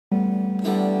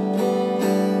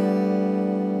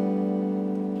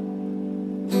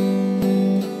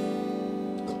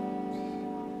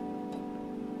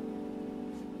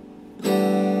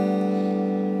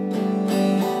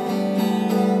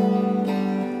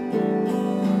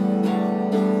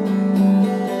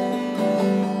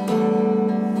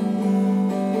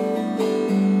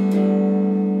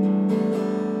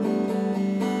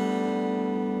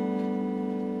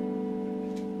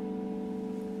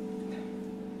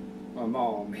my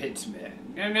mom hits me.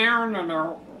 No, no,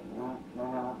 no.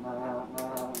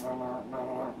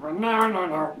 No, no,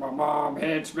 no, my mom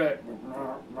hits me.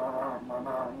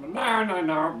 No, no,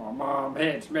 no, my mom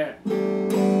hits me.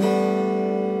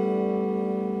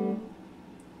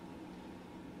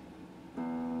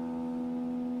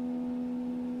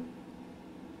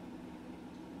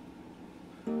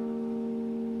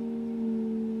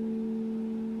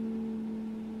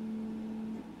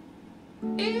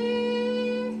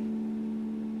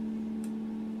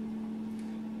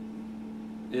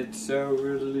 It's so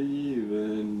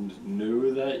relieving to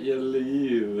know that you're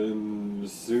leaving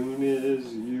as soon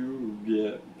as you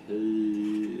get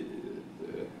paid.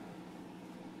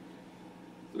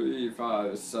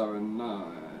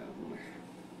 3579.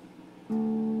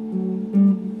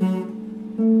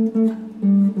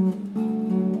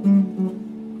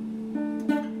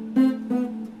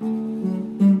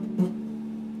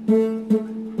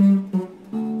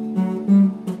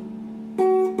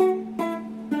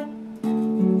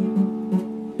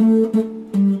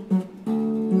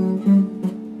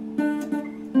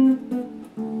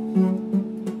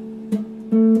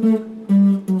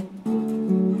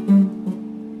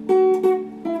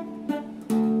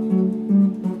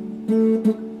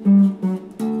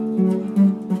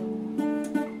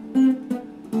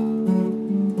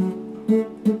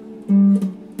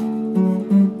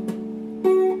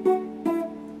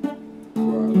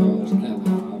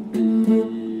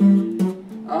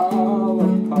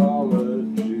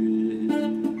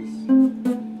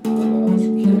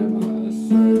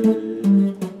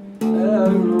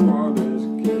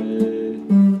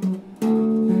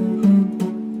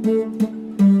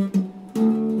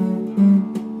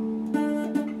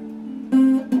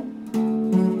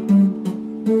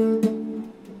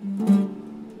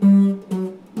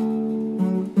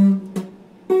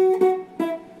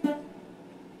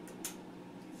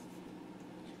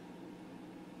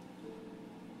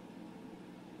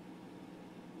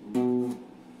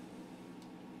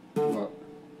 What?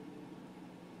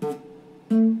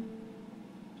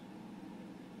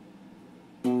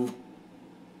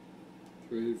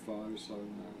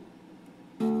 3579.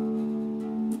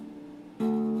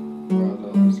 What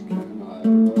else can I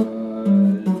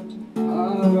write? I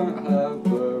don't have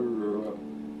the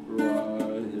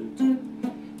right.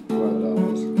 What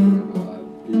else can I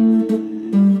be?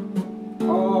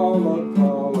 All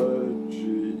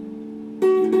apologies.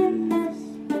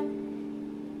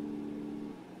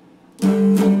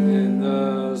 In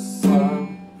the sun,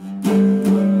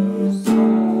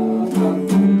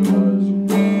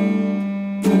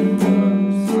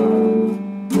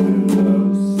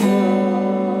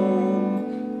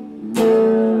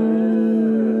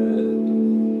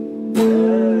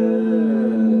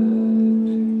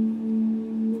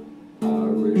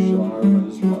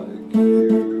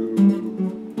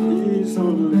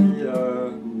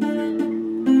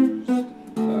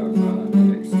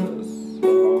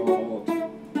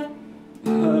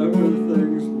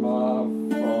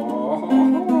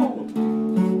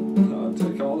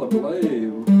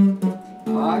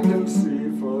 I can see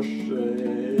for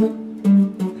shade.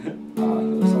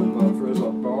 Some buffers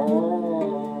are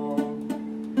born.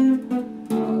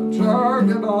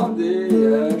 Choking on the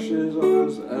ashes of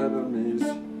his enemies.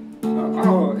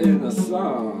 Oh, in the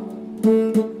sun.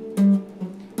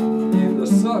 In the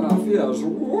sun I feel as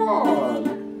warm.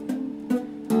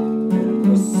 In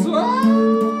the sun.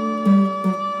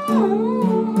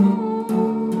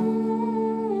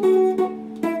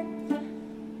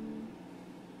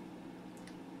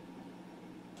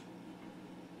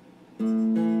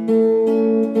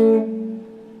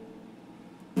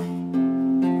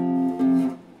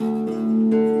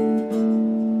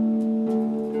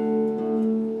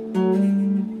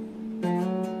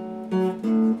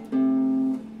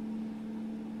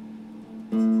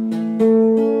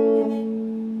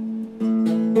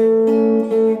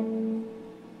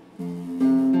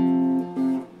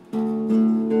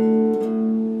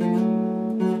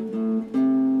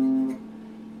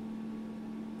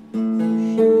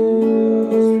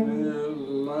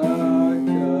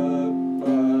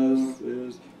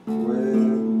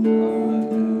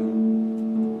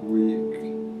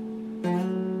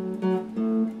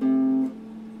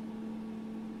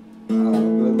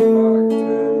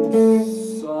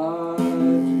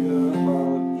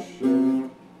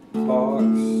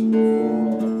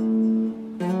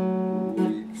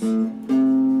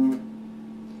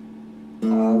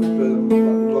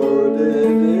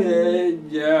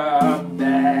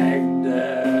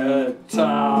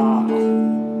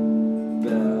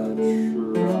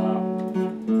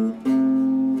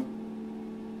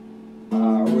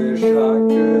 wish I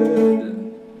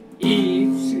could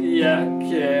eat your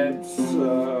kids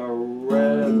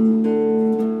when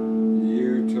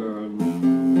you turn.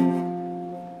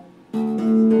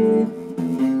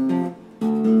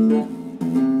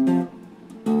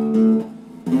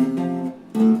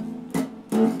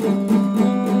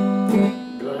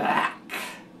 Black.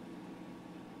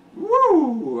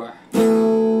 Woo!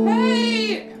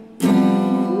 Hey!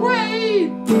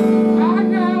 Wait! I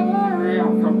got a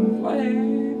real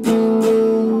complaint.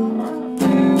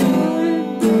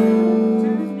 Hey!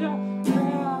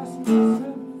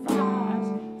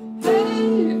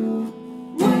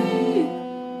 Wait!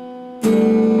 I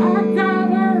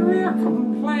got a real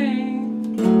complaint.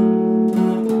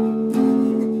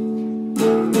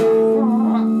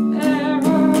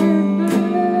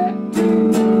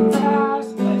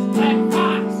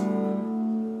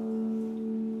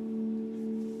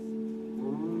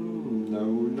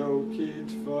 No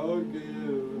kids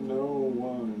forgive no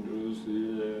one just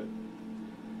yet.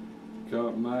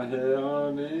 Cut my hair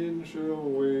on angel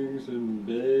wings and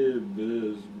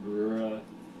baby's breath.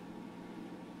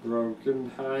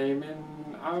 Broken hymen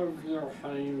of your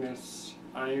highness,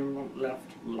 I'm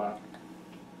left black.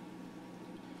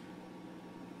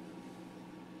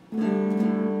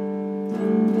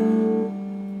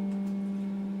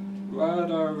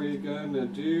 What are we gonna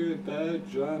do about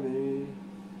Johnny?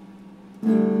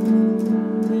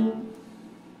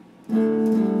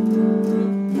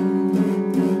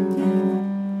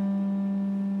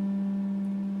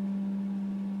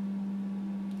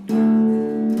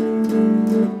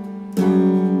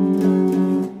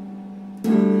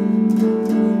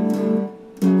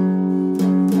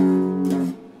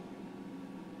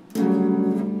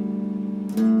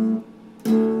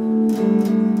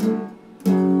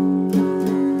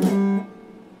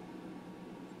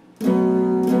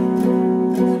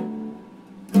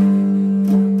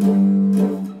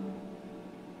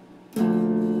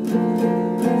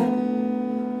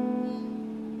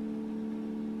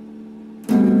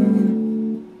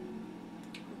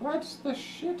 What's the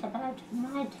shit about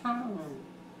my town?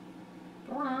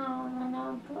 No.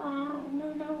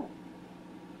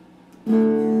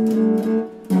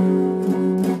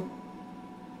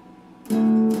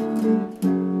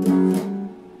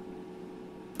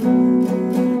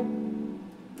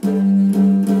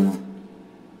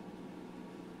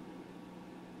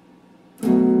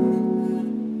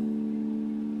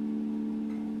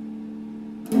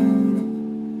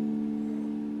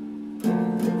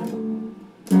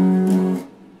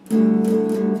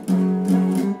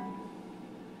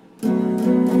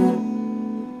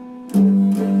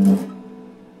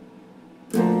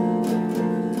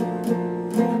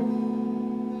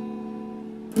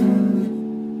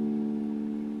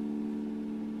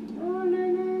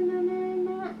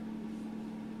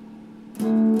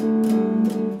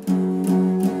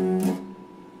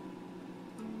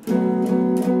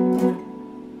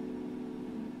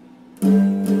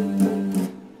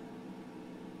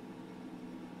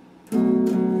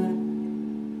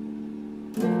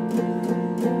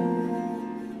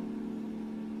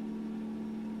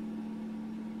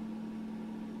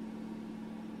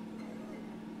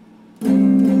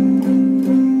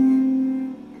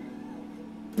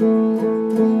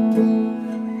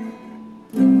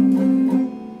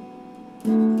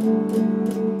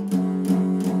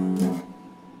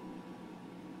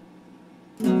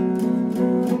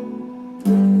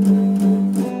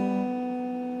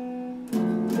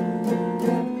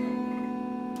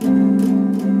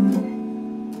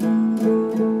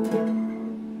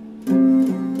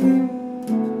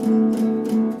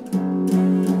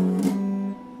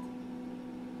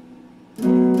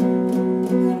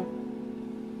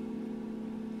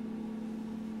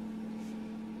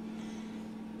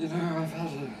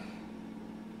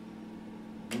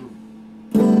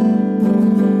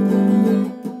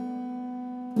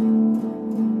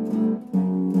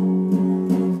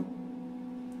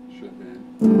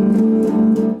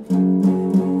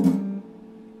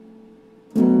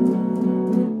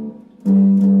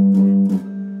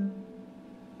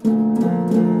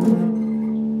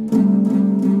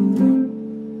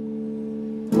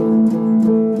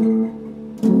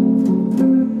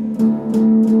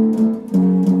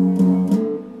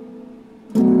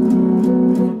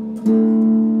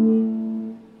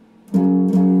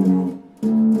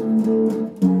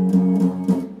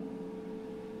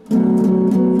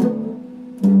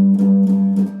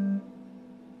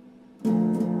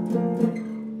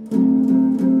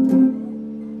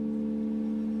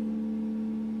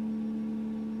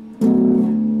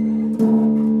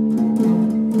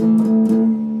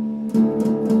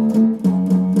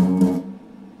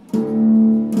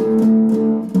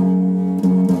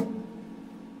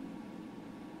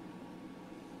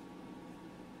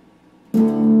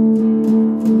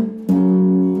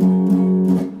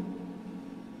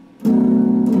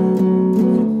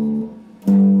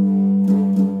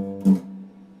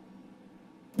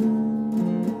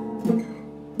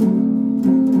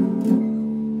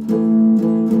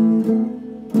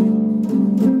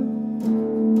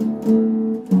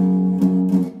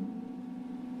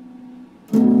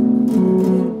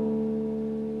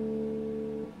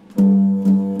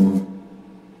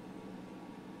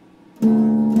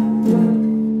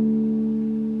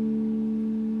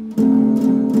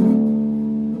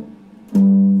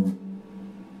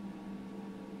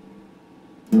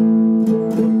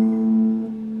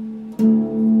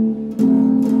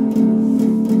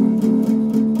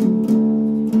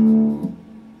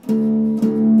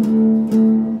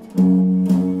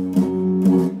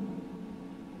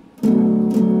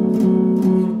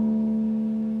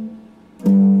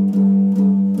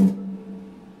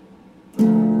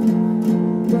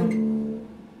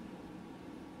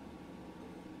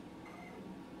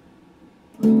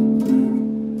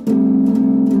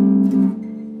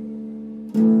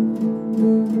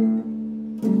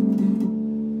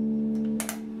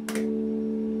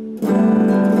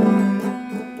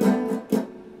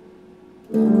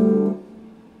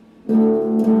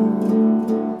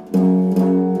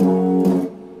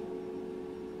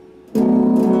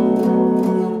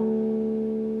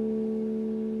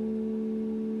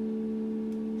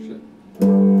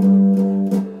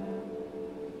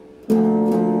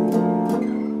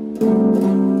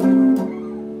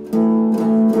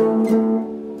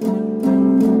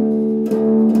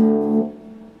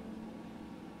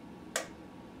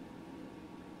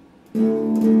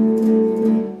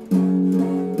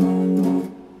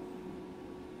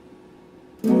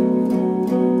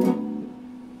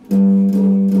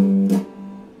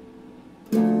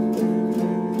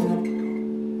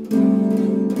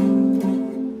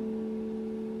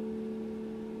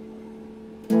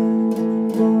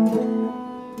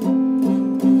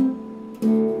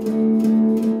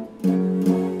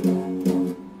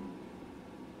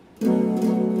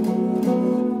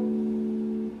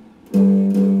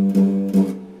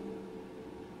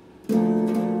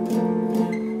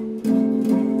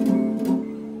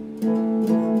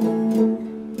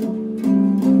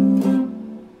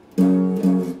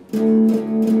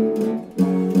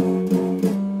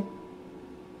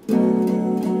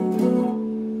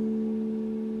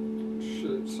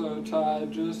 So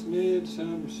tired, just need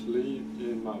some sleep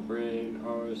in my brain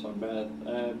or some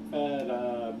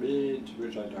methamphetamines,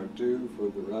 which I don't do for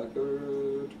the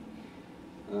record.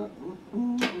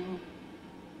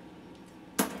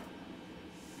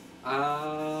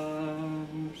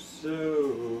 I'm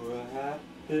so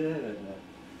happy,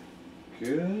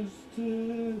 'cause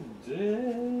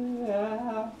today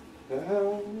I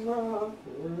found my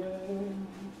friend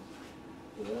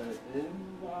in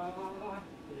my head.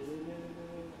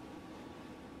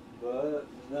 But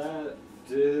that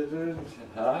didn't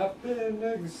happen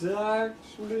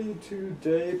exactly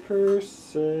today per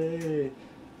se.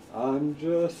 I'm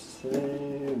just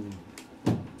saying,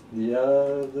 the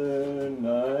other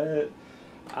night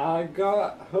I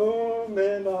got home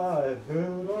and I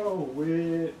heard a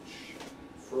witch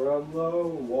from the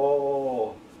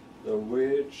wall. The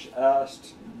witch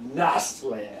asked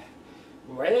nastily,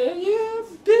 "Where you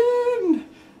been?"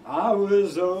 I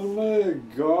was only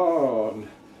gone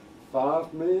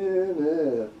 5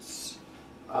 minutes.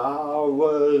 I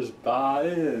was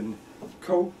buying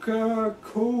Coca-Cola.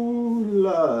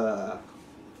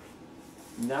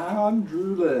 Now I'm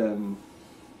drooling.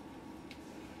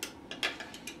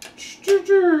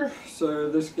 So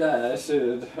this guy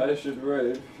said I should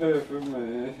wait for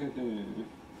me.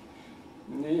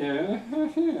 Yeah,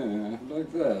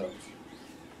 like that.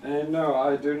 And no,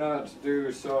 I do not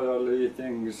do solely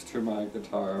things to my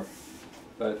guitar,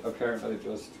 but apparently it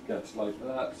just gets like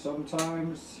that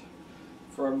sometimes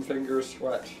from finger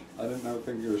sweat. I didn't know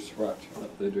fingers sweat,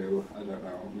 but they do. I don't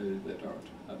know, maybe they don't.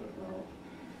 I don't know.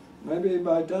 Maybe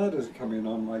my dad is coming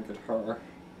on my guitar.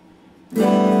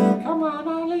 Come on,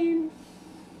 Eileen!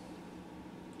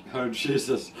 Oh,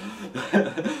 Jesus.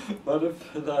 What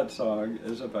if that song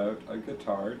is about a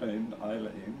guitar named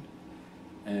Eileen,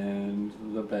 and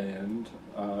the band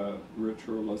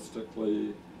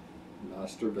ritualistically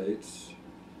masturbates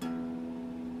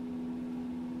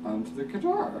onto the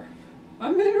guitar?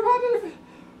 I mean,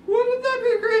 wouldn't that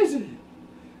be crazy?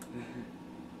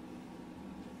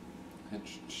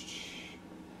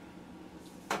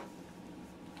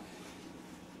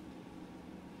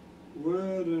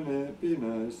 Wouldn't it be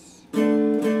nice?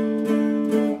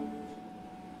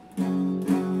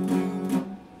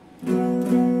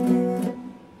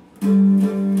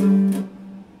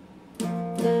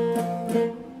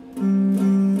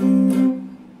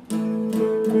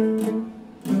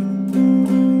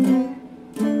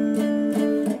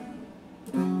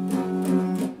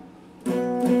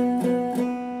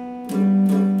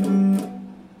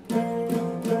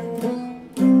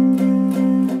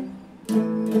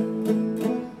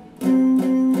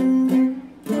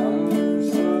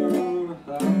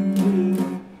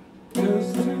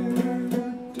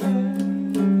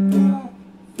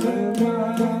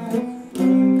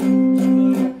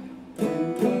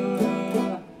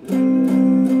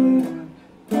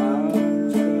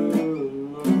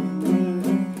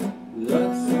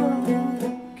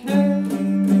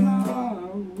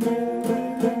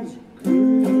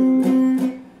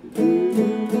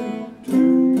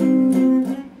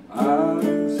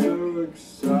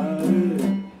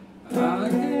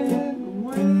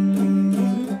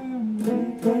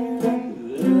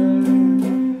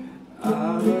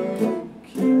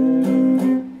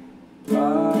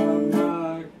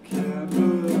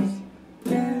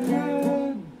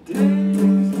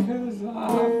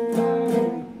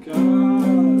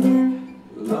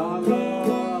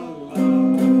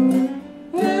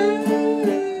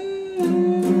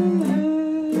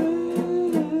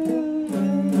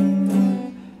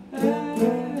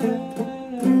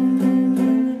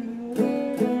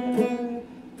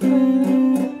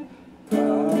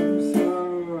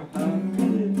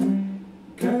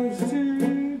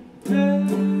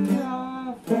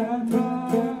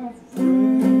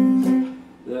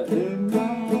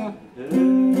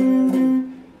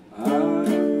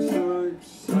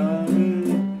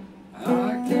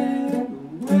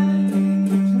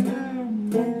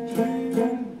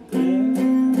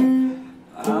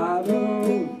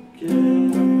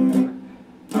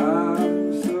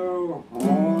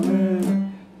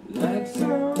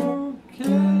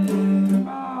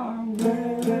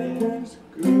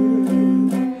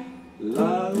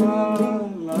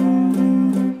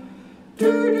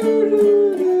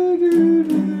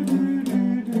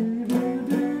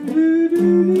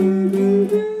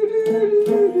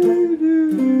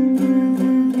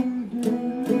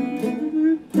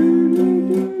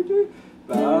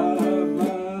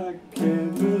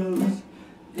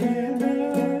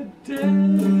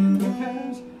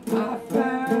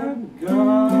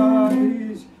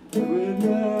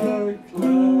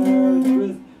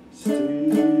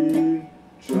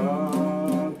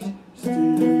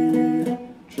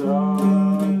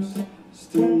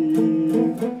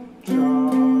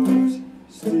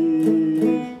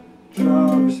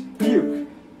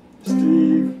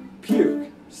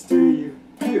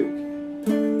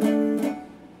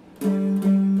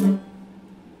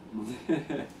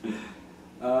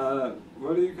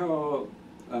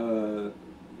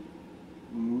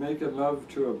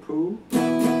 to a poo.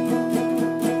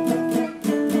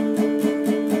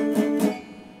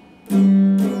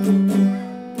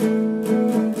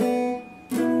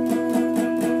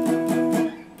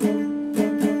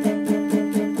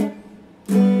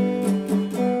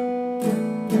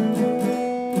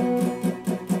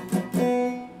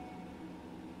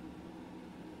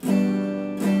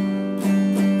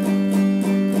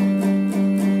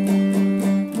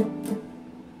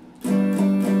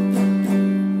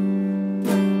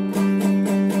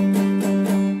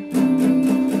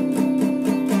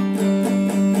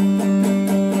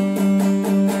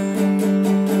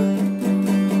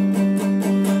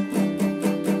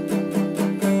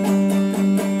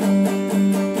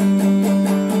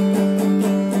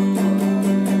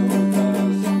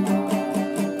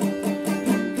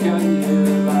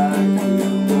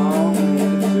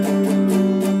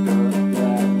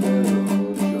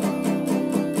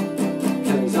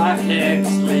 I can't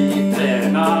sleep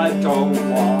and I don't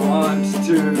want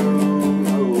to.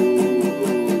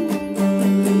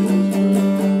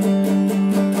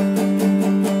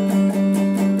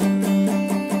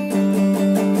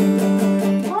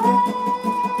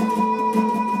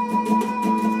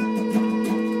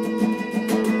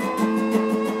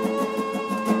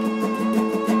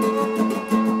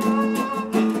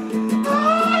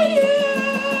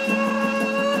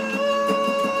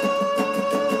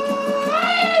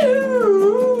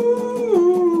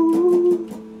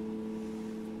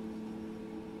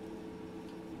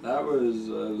 That was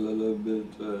a little bit,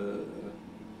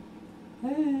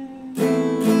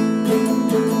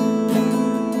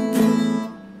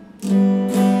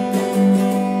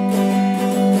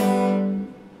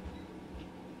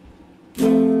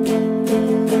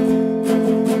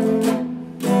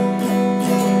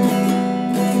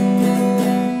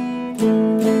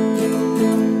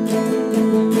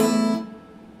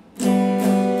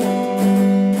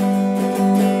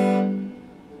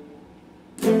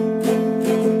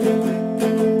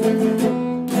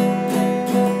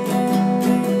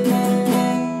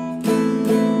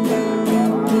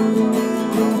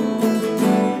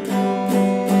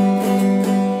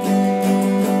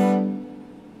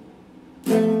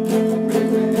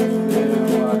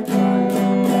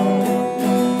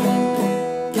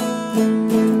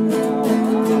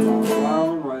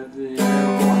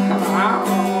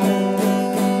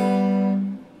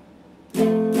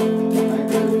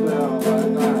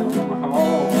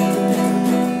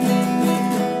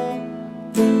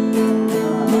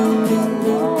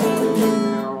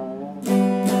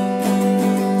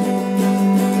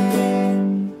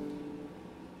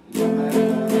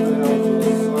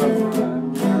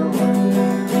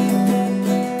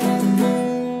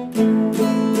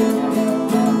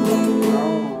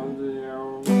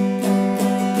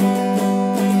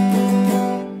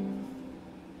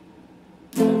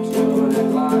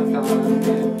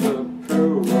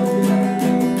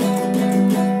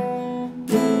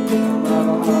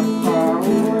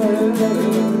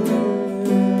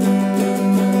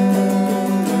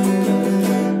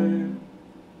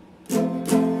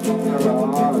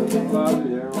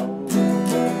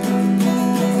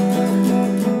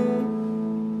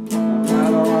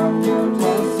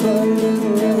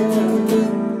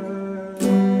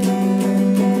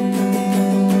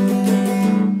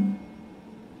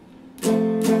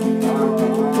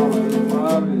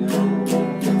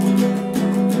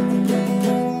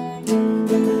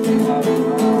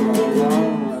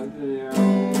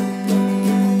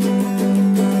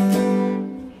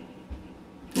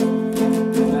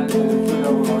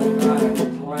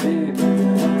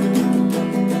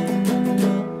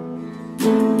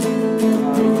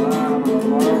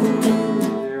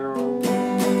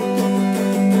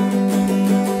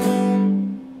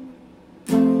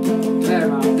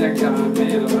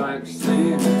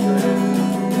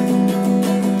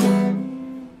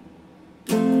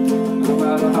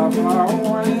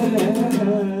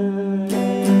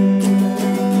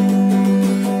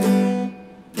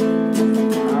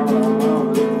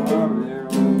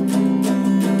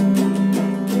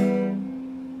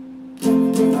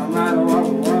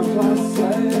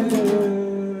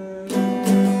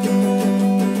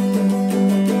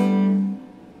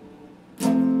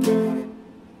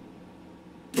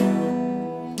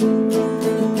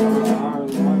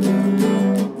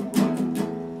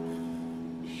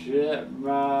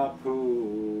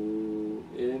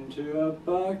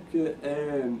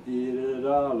 and eat it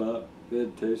all up.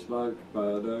 It tastes like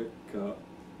buttercup.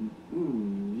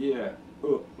 Yeah.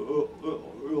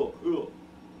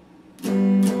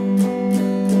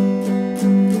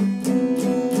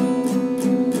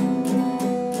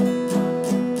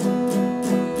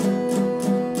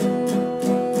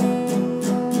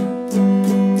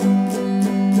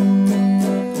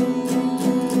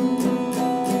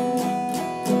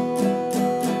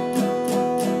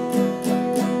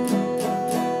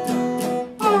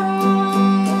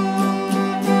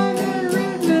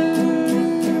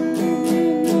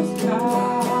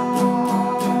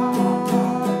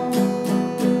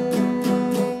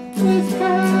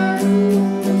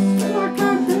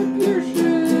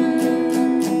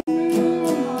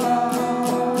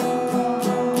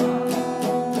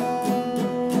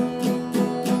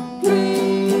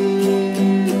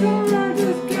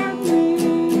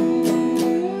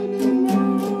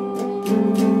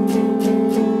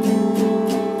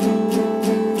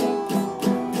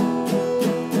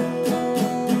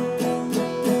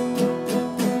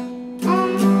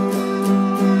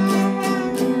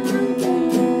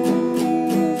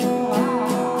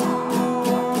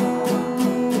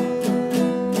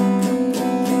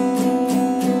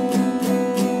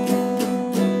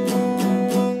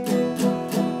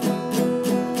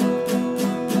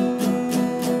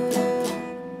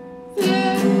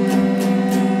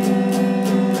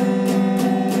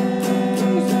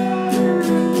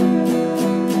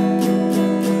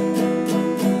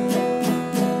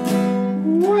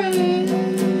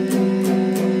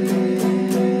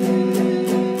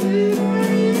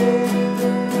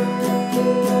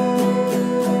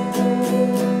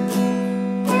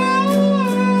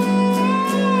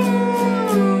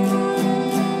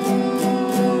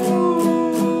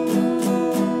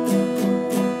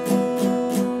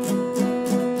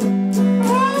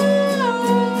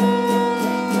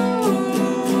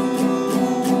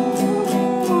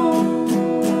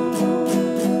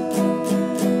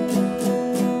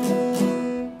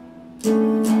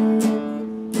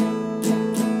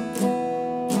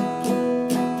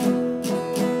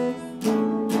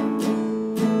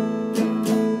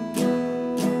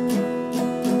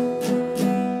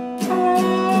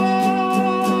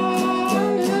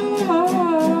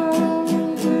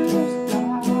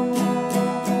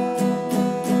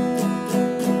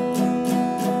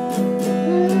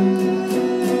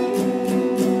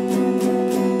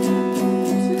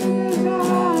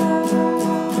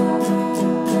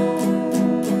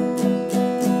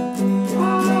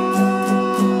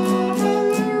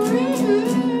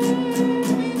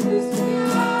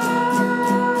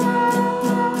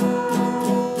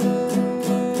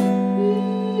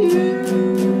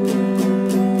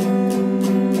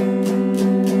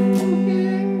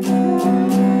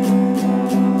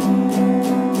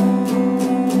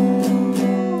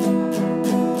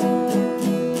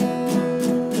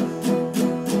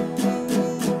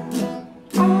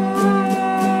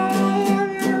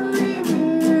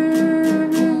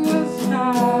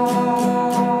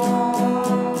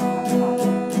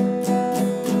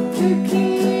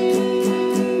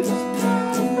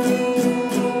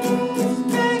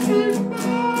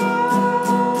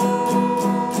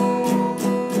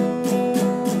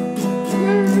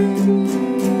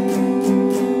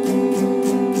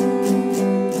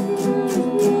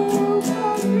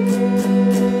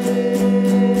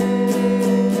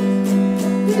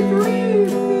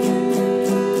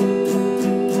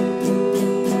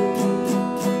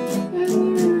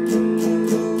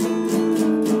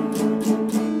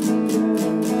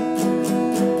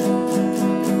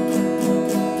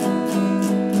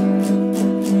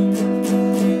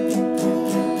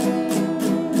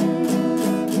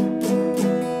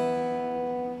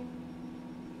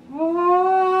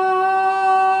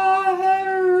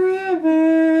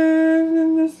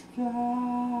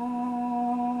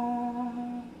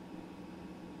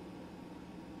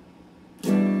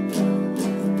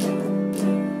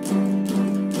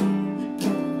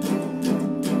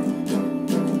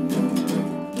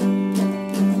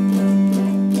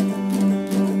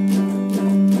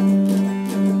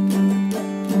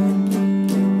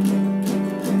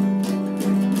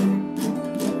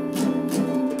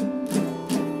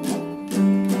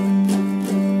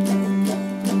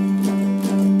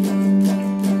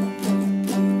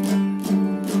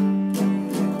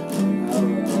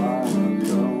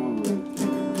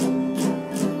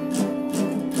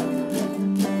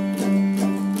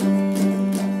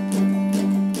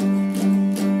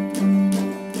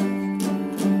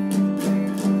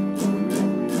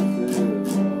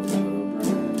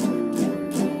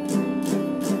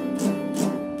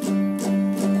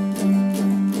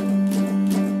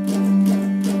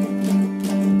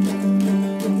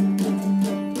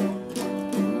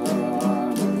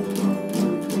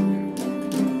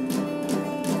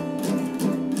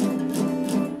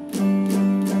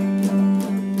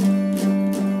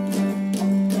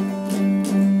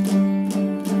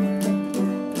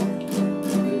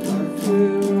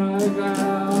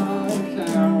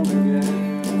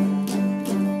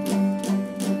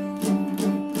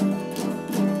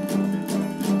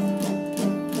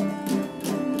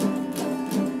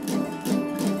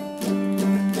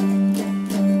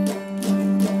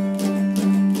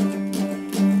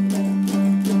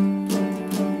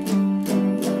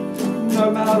 no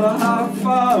matter how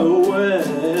far away.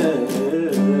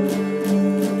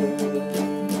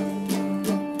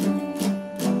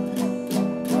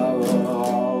 I will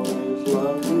always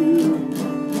love you.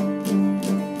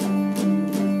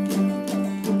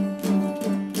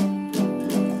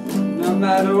 No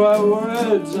matter what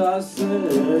words I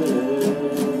say.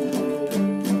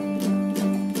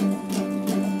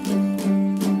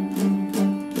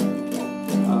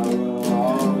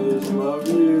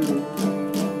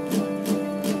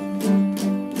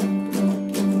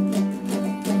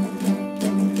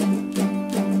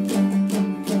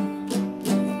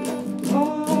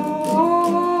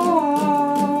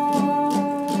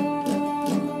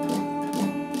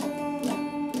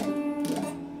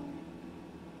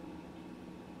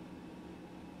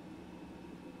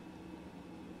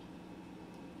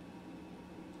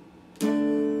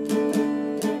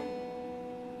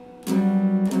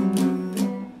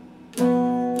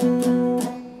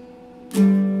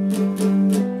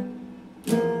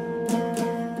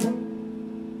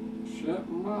 Shit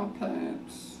my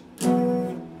pants.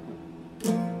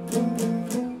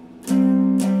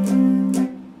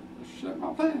 Shit my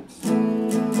pants.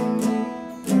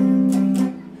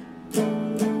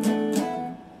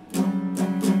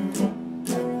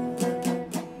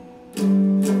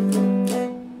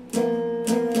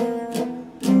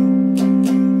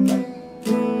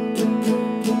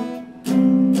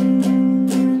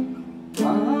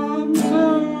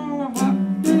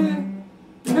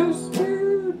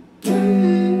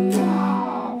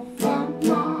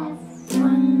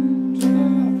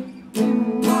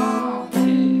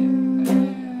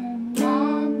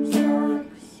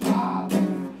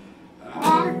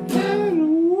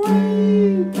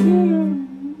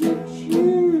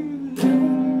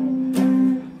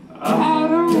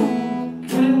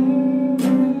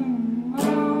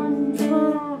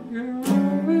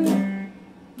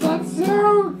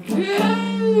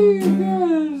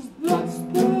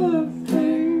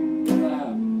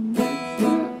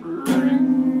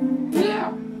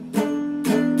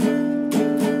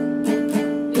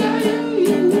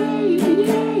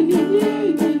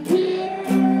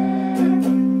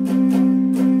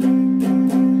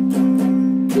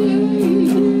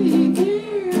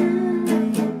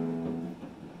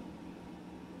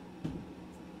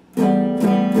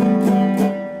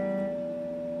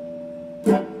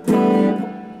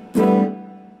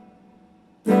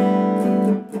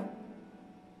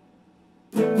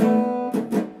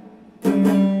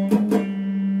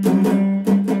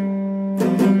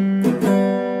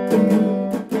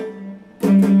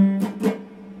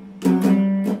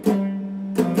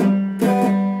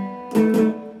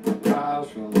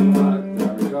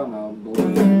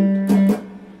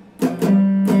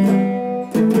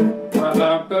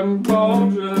 Up and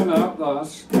bulging up the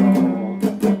skull,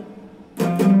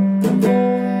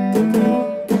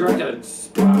 crooked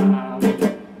spine,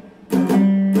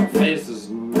 my face is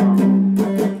numb,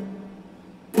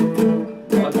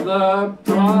 but the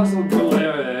price of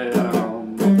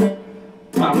delirium,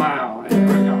 I'm out, here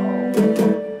we go.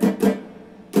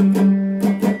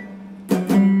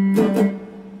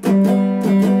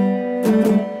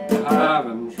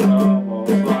 Having trouble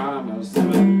trying to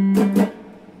sleep.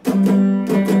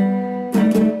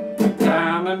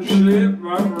 And sleep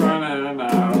was running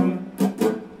out.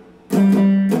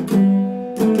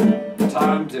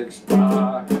 Time ticks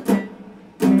by.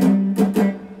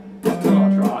 Still I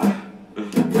try.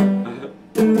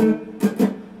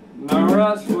 No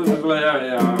rest for the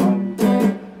delirium.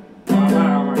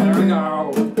 Wow, here we go.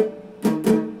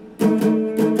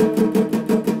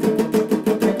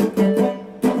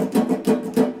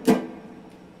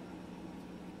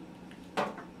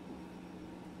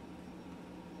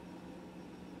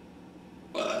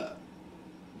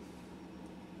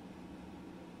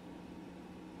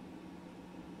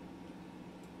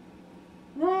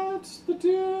 What's the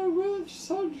deal with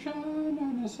sunshine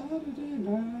on a Saturday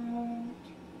night?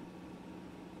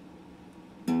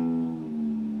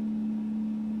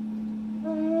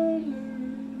 Hello.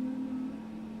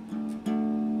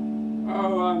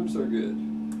 Oh, I'm so good.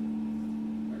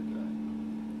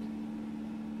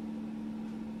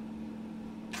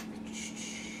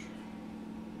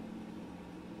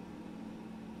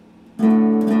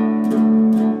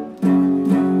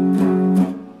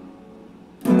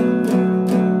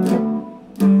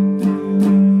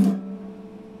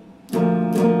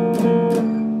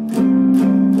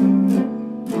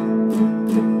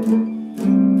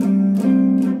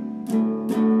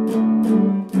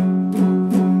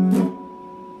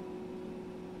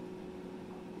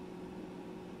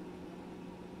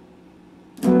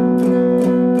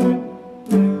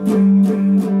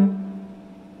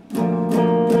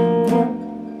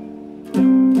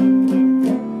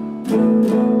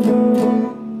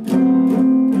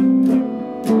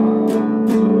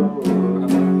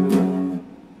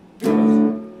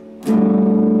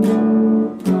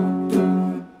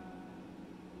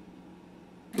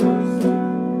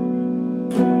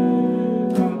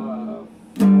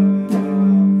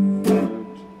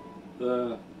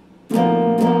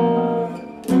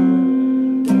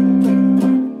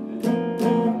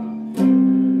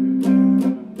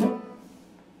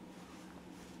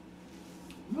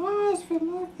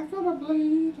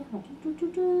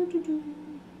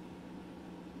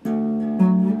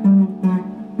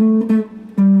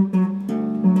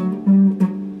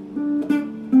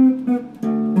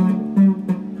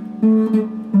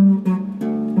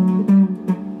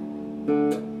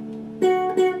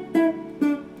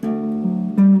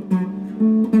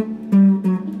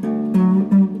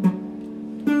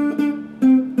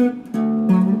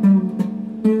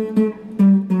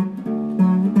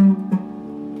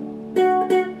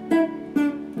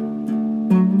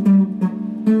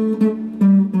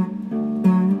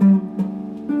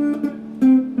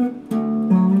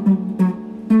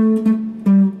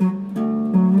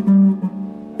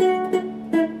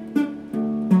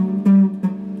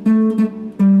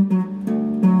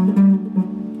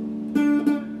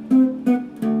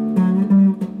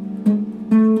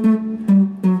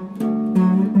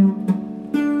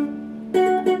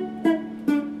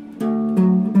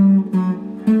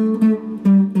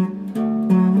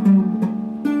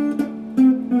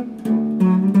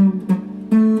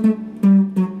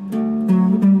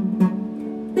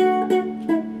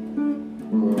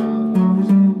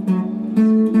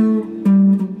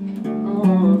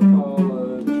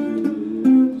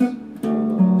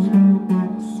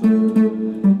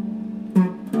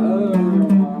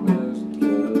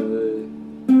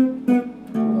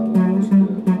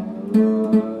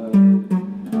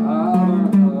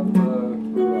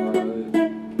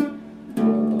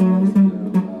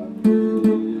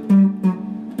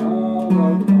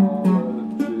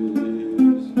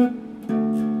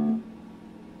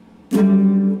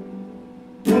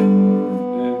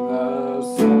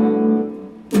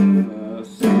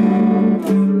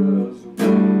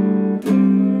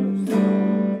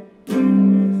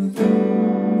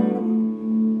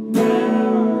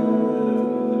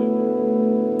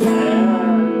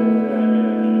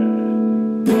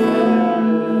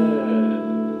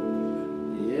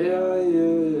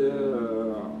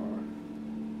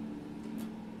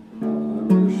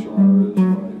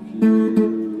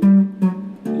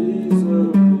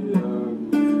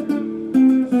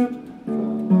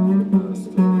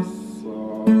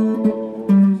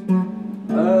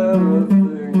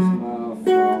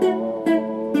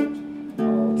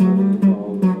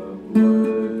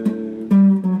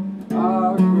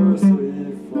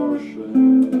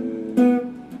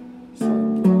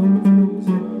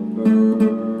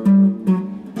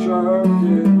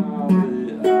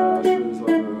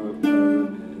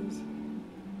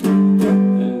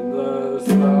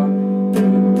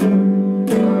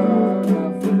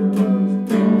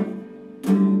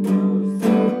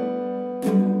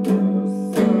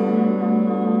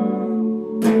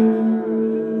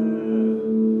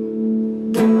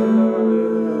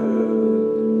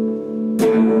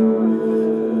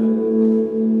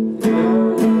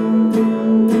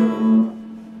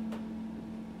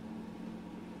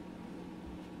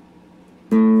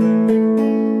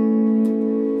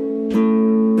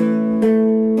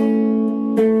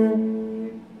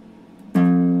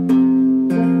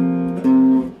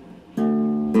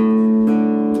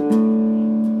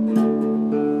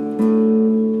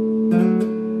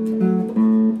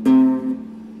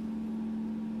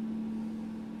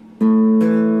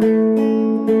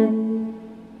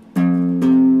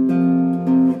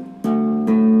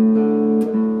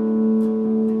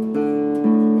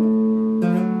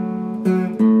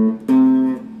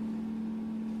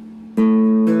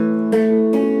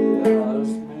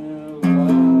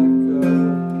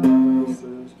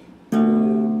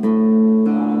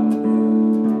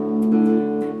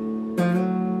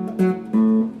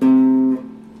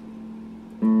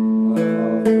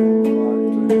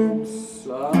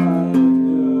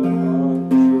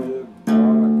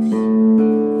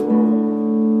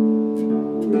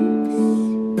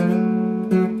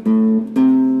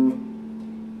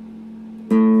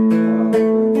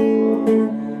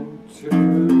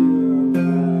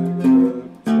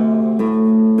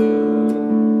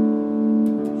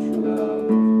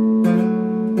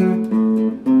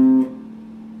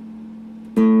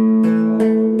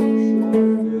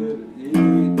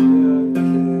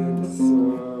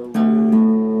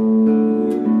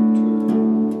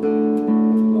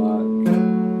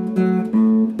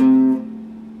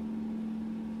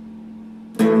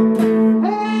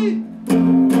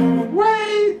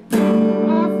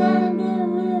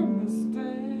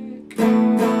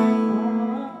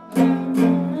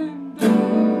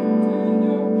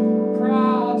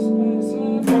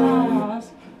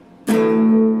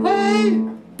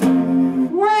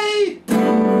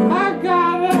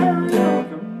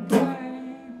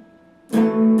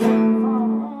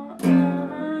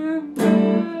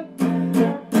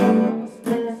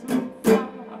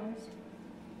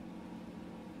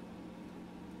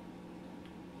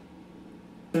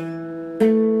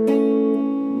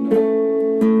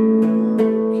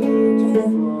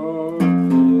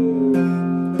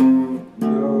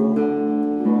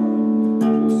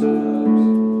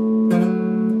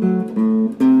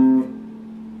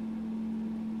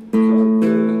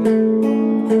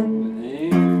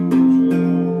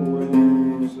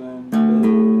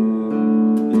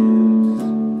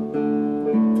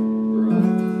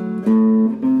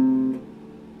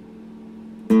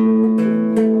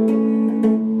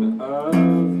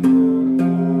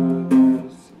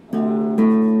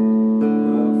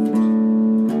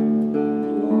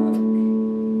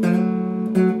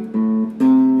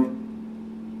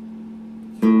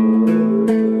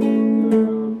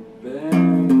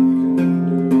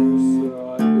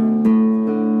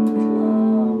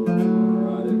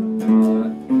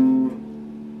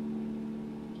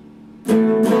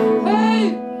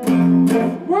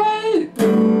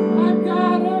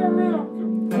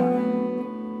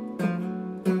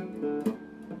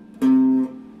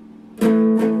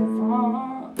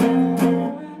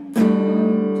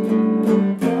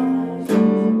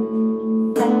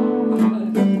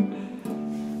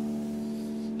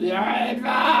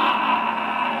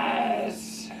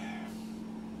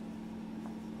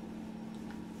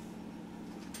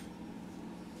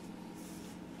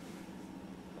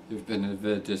 You've been a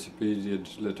very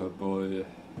disobedient little boy.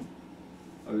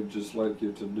 I would just like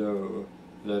you to know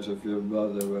that if your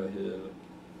mother were here,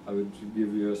 I would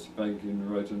give you a spanking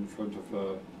right in front of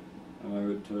her, and I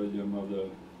would tell your mother,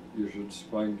 you should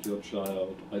spank your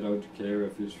child. I don't care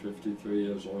if he's 53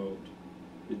 years old.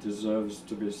 He deserves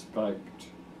to be spanked.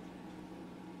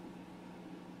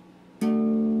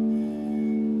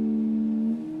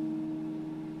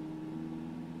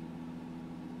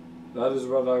 That is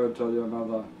what I would tell your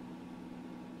mother.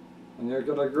 And you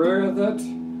can agree with it,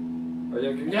 or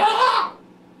you can yeah!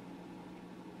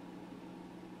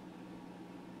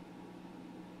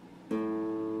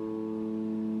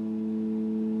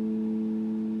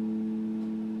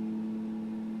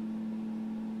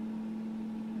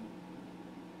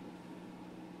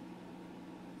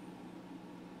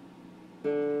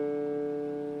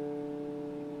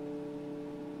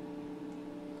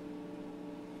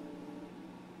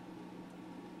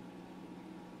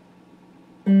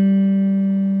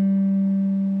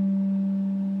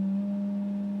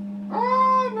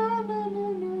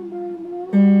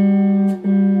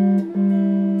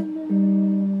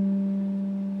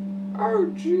 O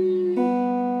G,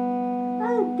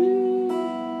 O B,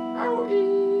 O E,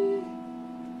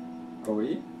 O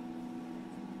E.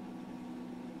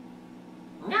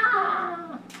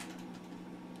 Nah.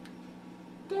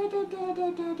 Da da da da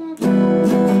da da da.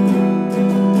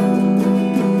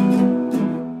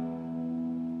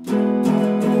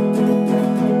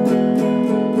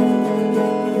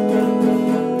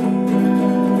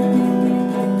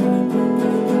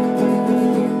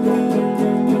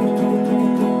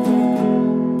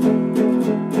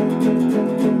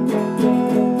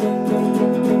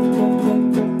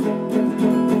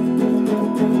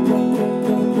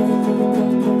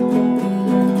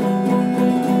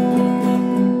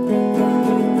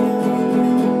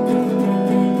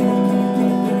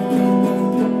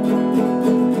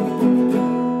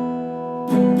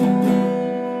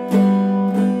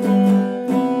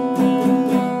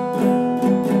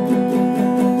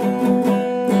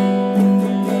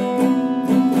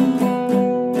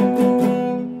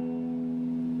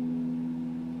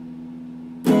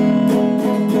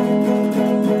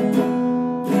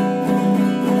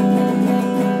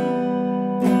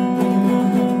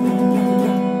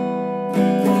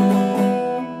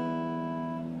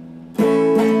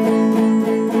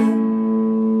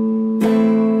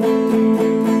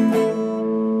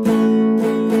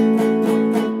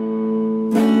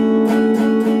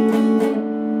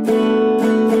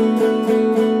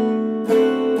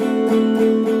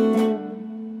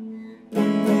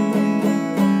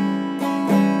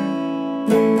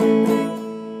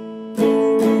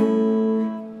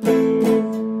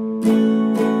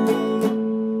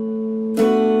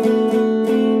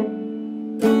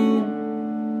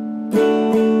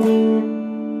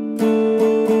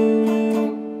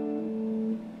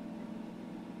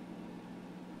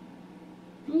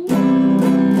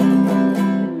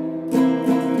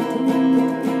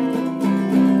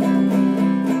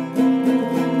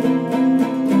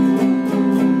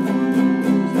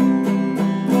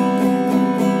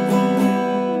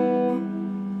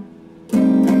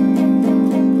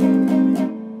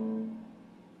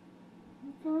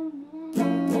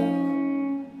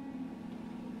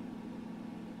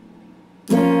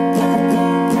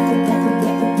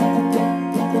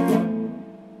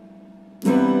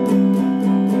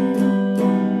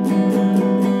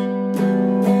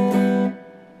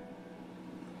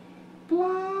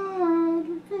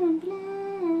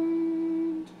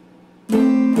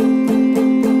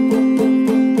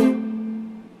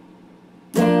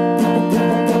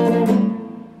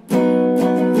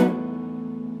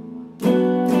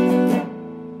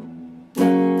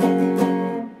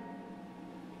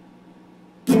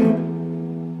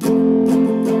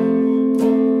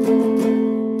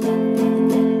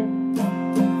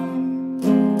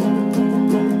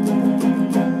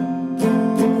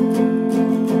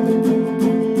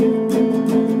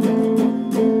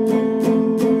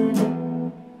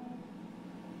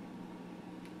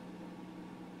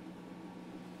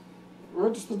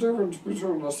 What's the difference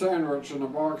between a sandwich and a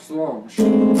box lunch? A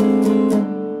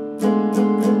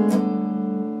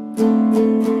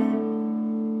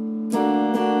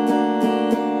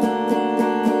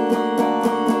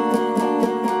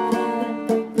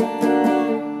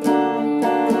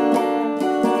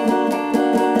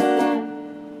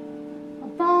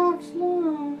box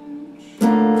lunch.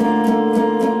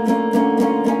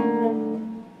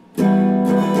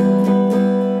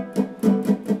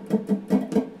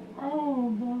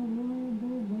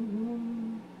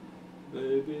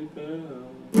 Baby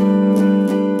bell.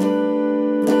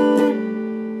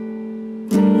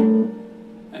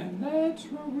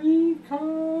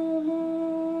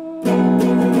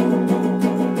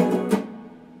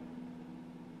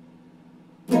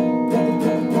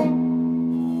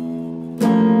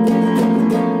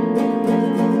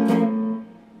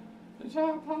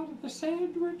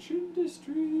 sandwich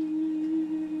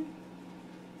industry.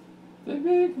 They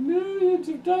make millions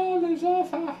of dollars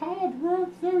off our hard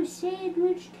work, those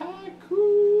sandwich tycoons.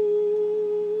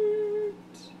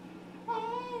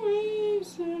 Always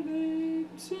selling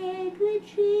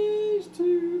sandwiches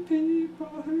to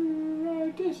people who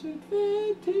are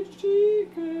disadvantaged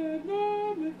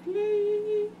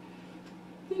economically.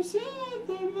 They sell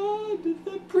them under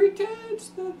the pretense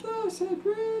that the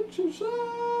sandwiches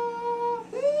are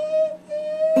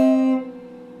healthy.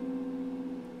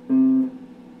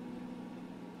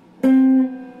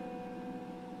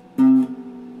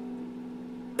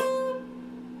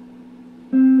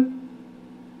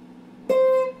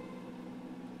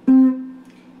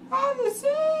 Are the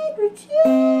sandwiches?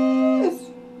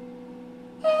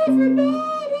 Every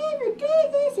night, every day,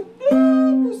 there's a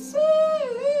blood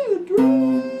sandwich.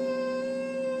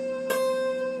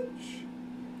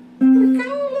 They're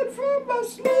calling for my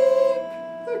sleep.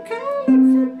 They're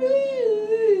calling for me.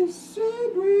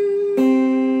 Sandwich.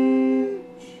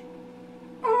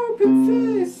 Open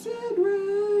face sandwich.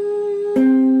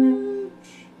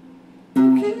 You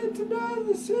can't deny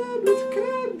the sandwich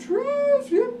controls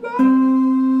your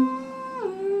mind.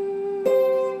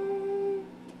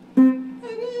 And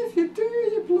if you do,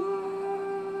 you're blind.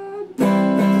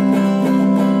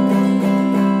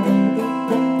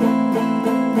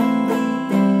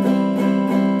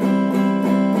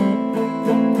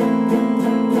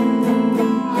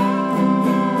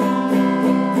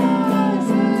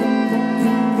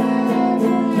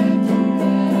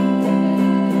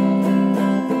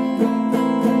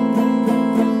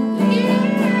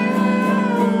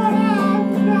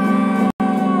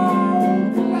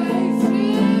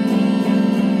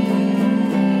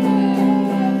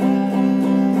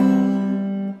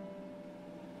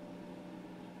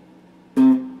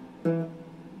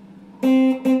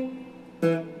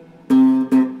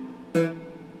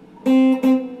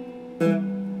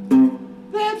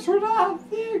 That's what I'm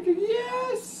thinking,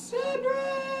 yes, sandwich!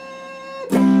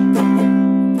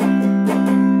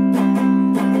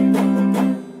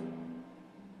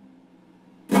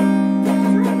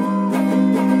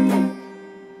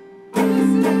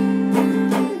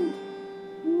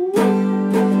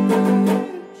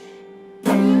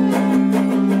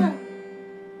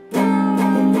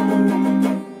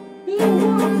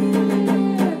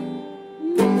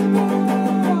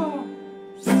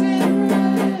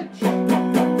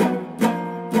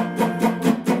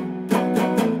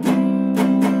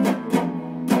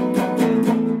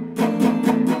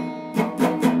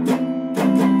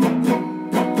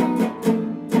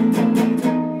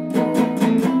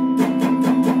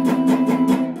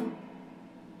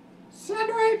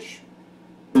 Sandwich!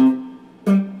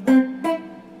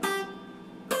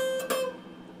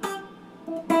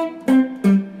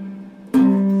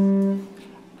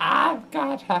 I've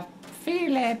got a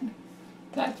feeling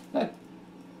that the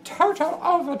total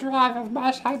overdrive of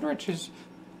my sandwich is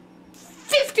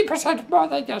 50% more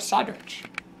than your sandwich.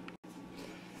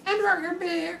 And we're gonna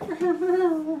be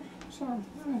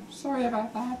sorry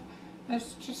about that.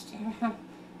 It's just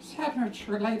sandwich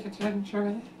related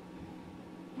injury.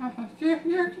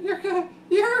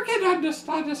 You can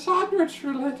understand a sandwich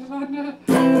related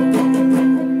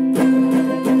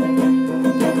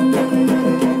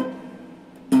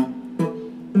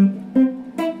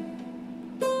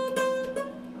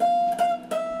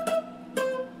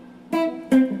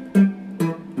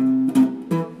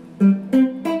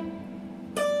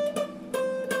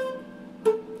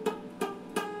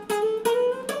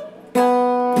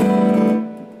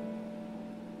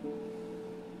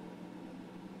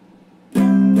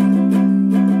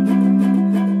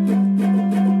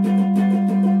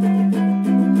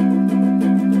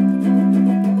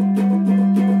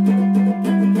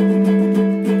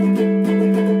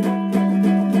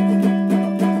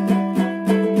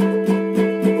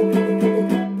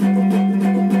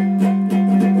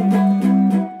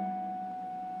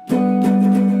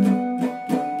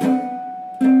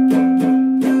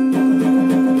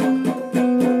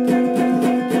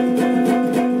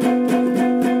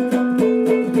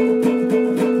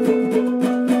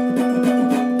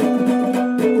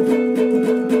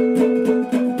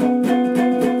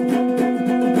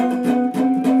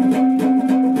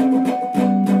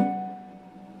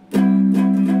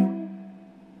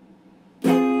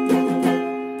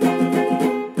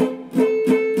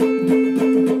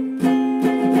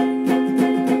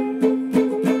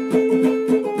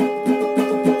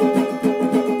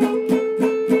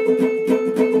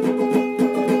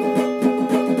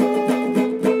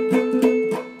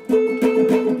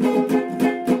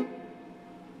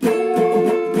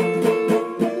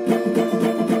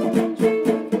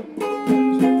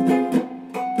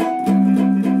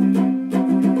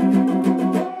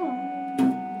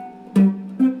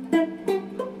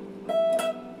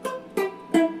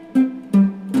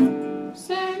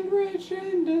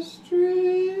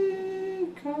mystery,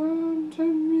 come to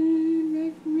me,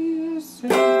 make me a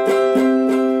saint.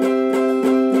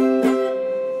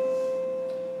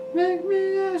 Make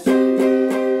me a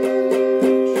sandwich.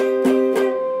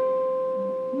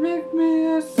 Make me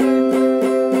a sandwich.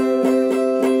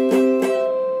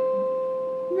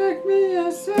 Make me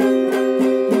a sandwich.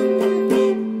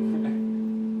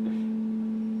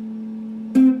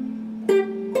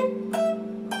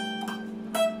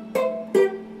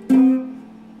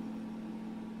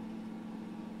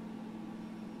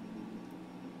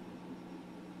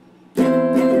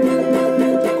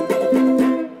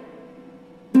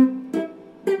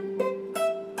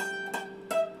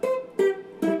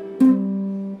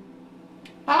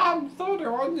 I'm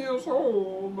 31 years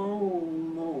old. No,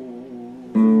 no.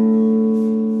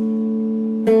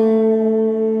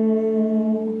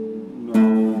 No,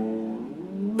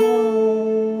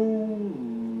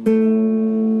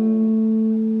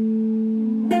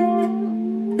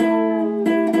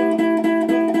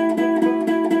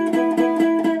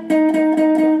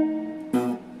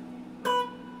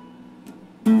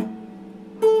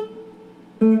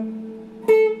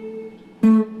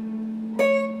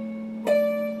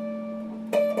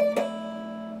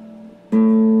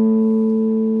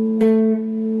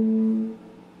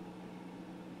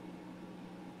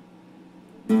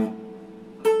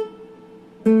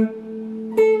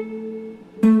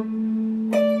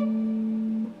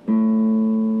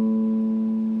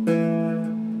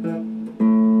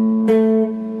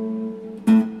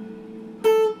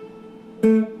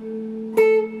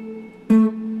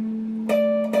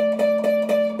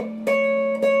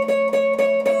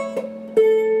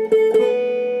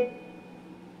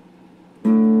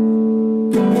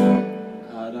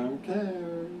 I don't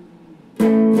care.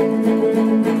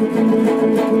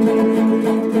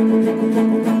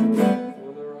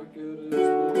 For the rocket is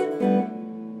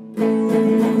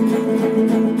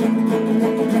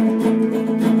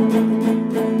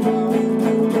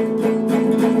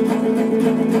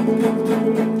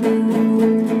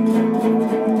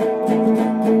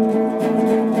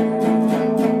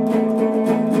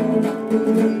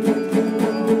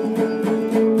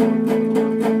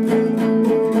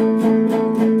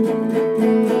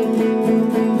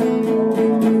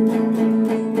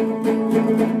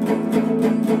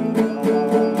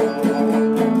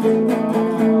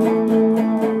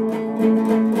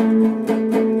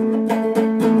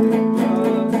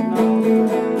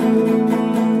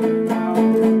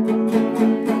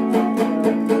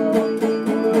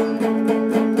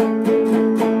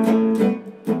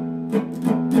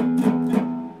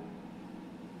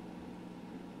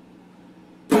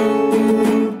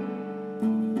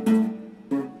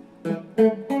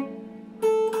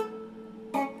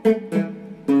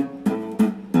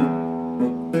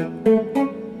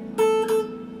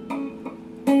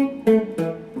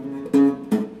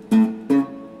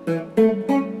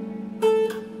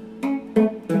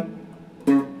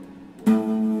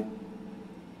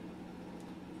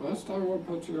First I will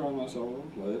put you on a silver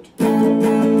plate.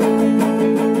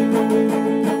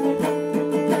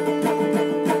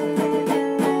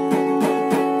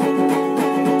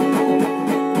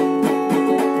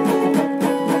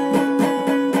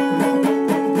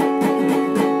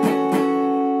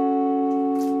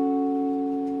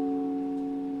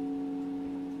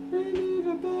 We need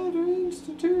a better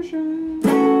institution.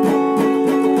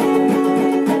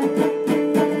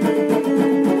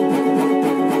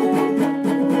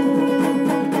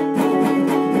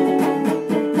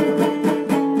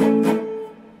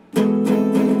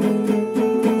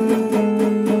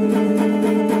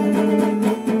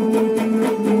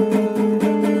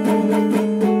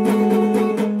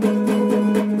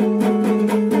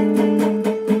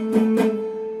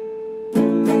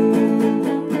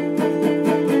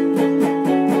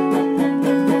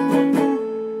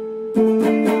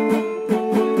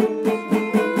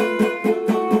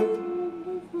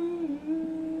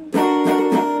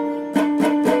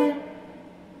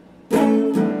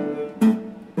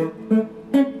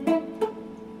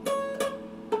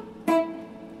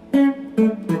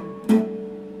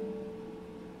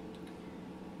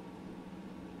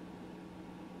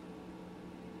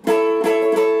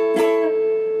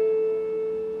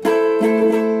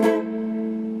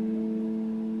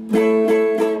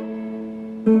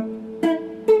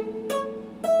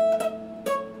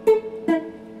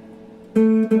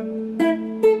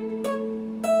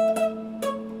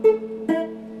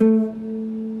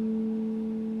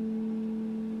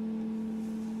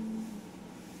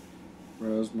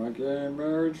 Where's my gay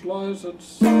marriage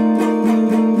license? So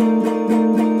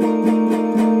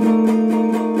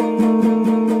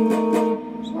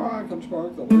I can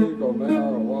smoke the legal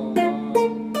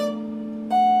marijuana.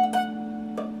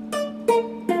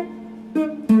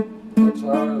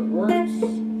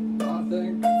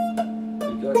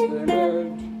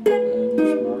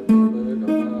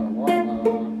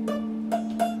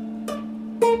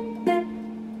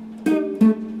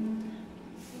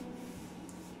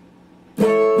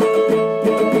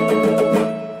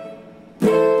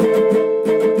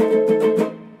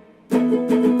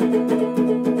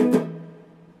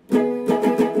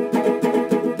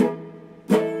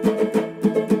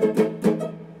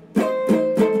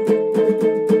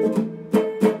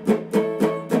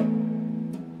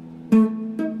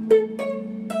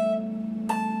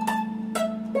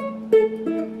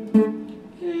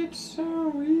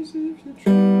 easy if you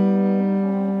try.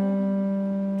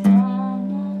 Try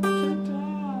not to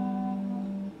die.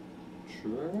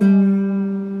 Try not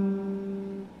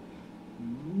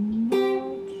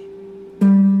to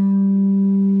die.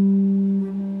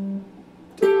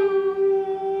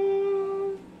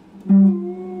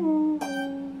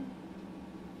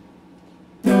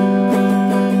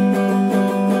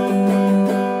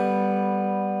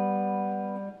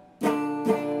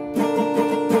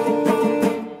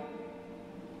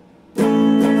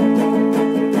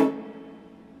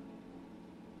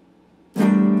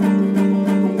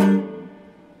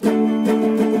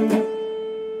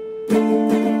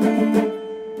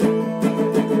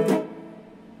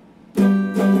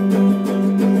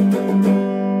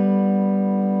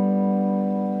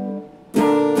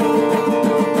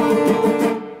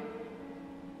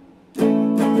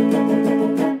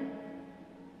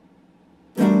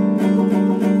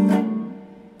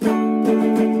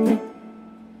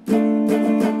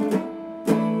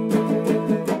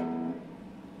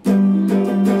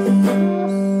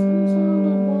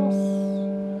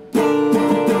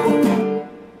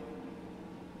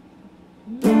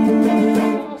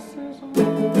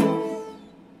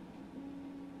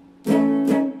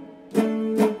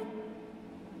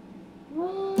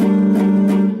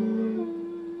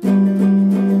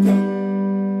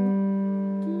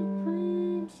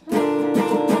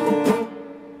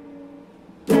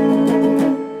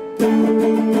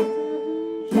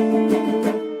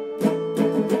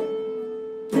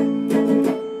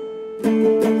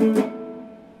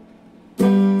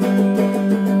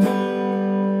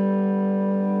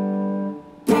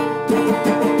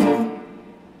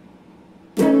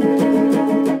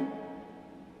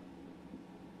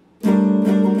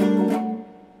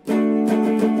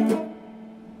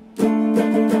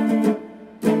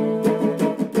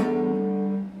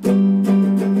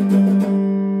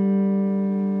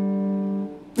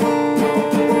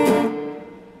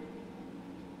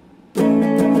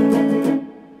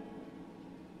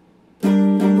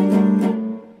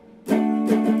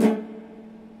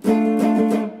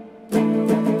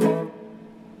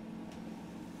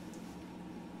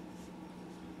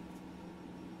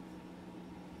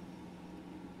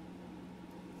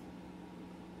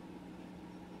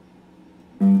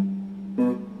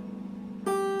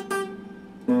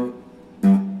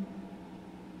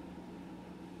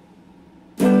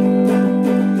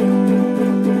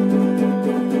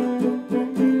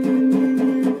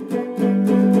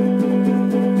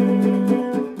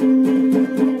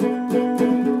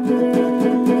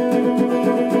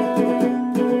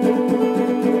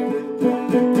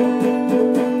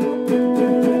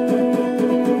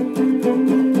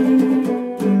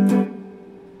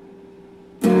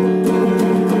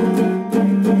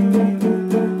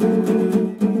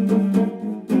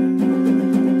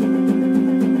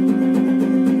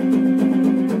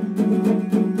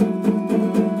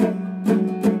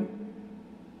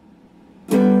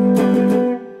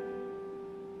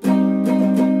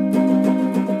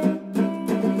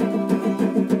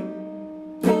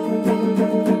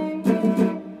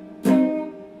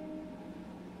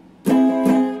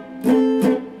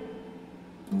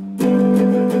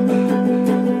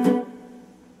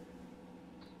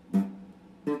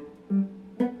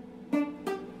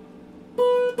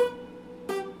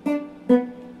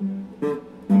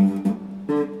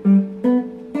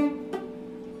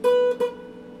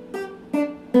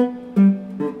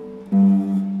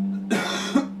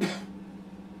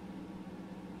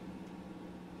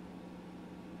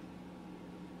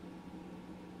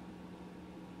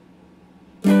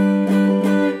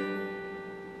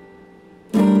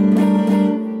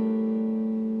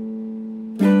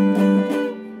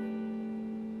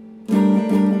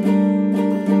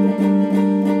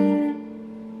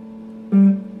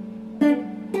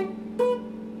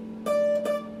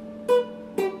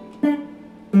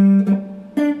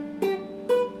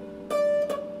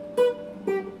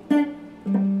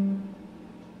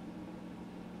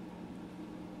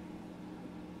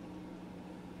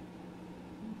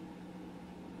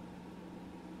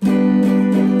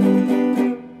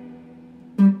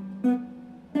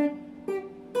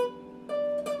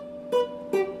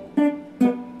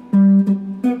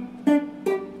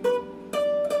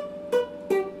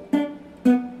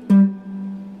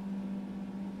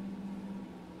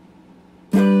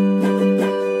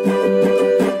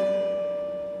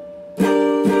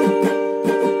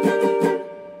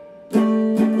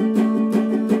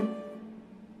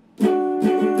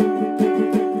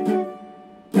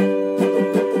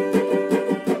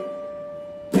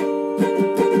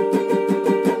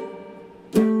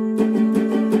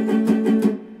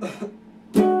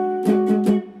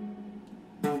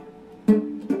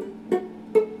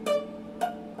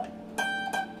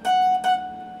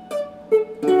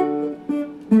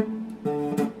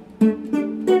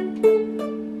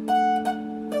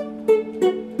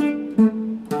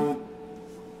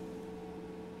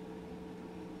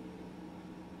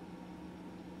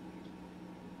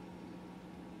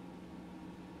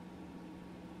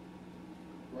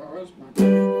 where's my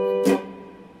poo?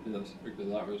 Yes, because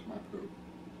that was my poo.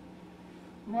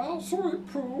 My sweet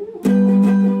poo.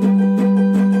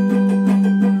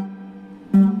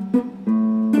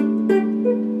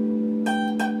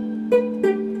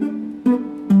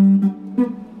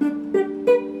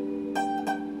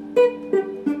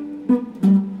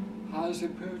 How's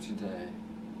your poo today?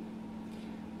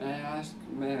 May I ask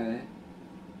Mary?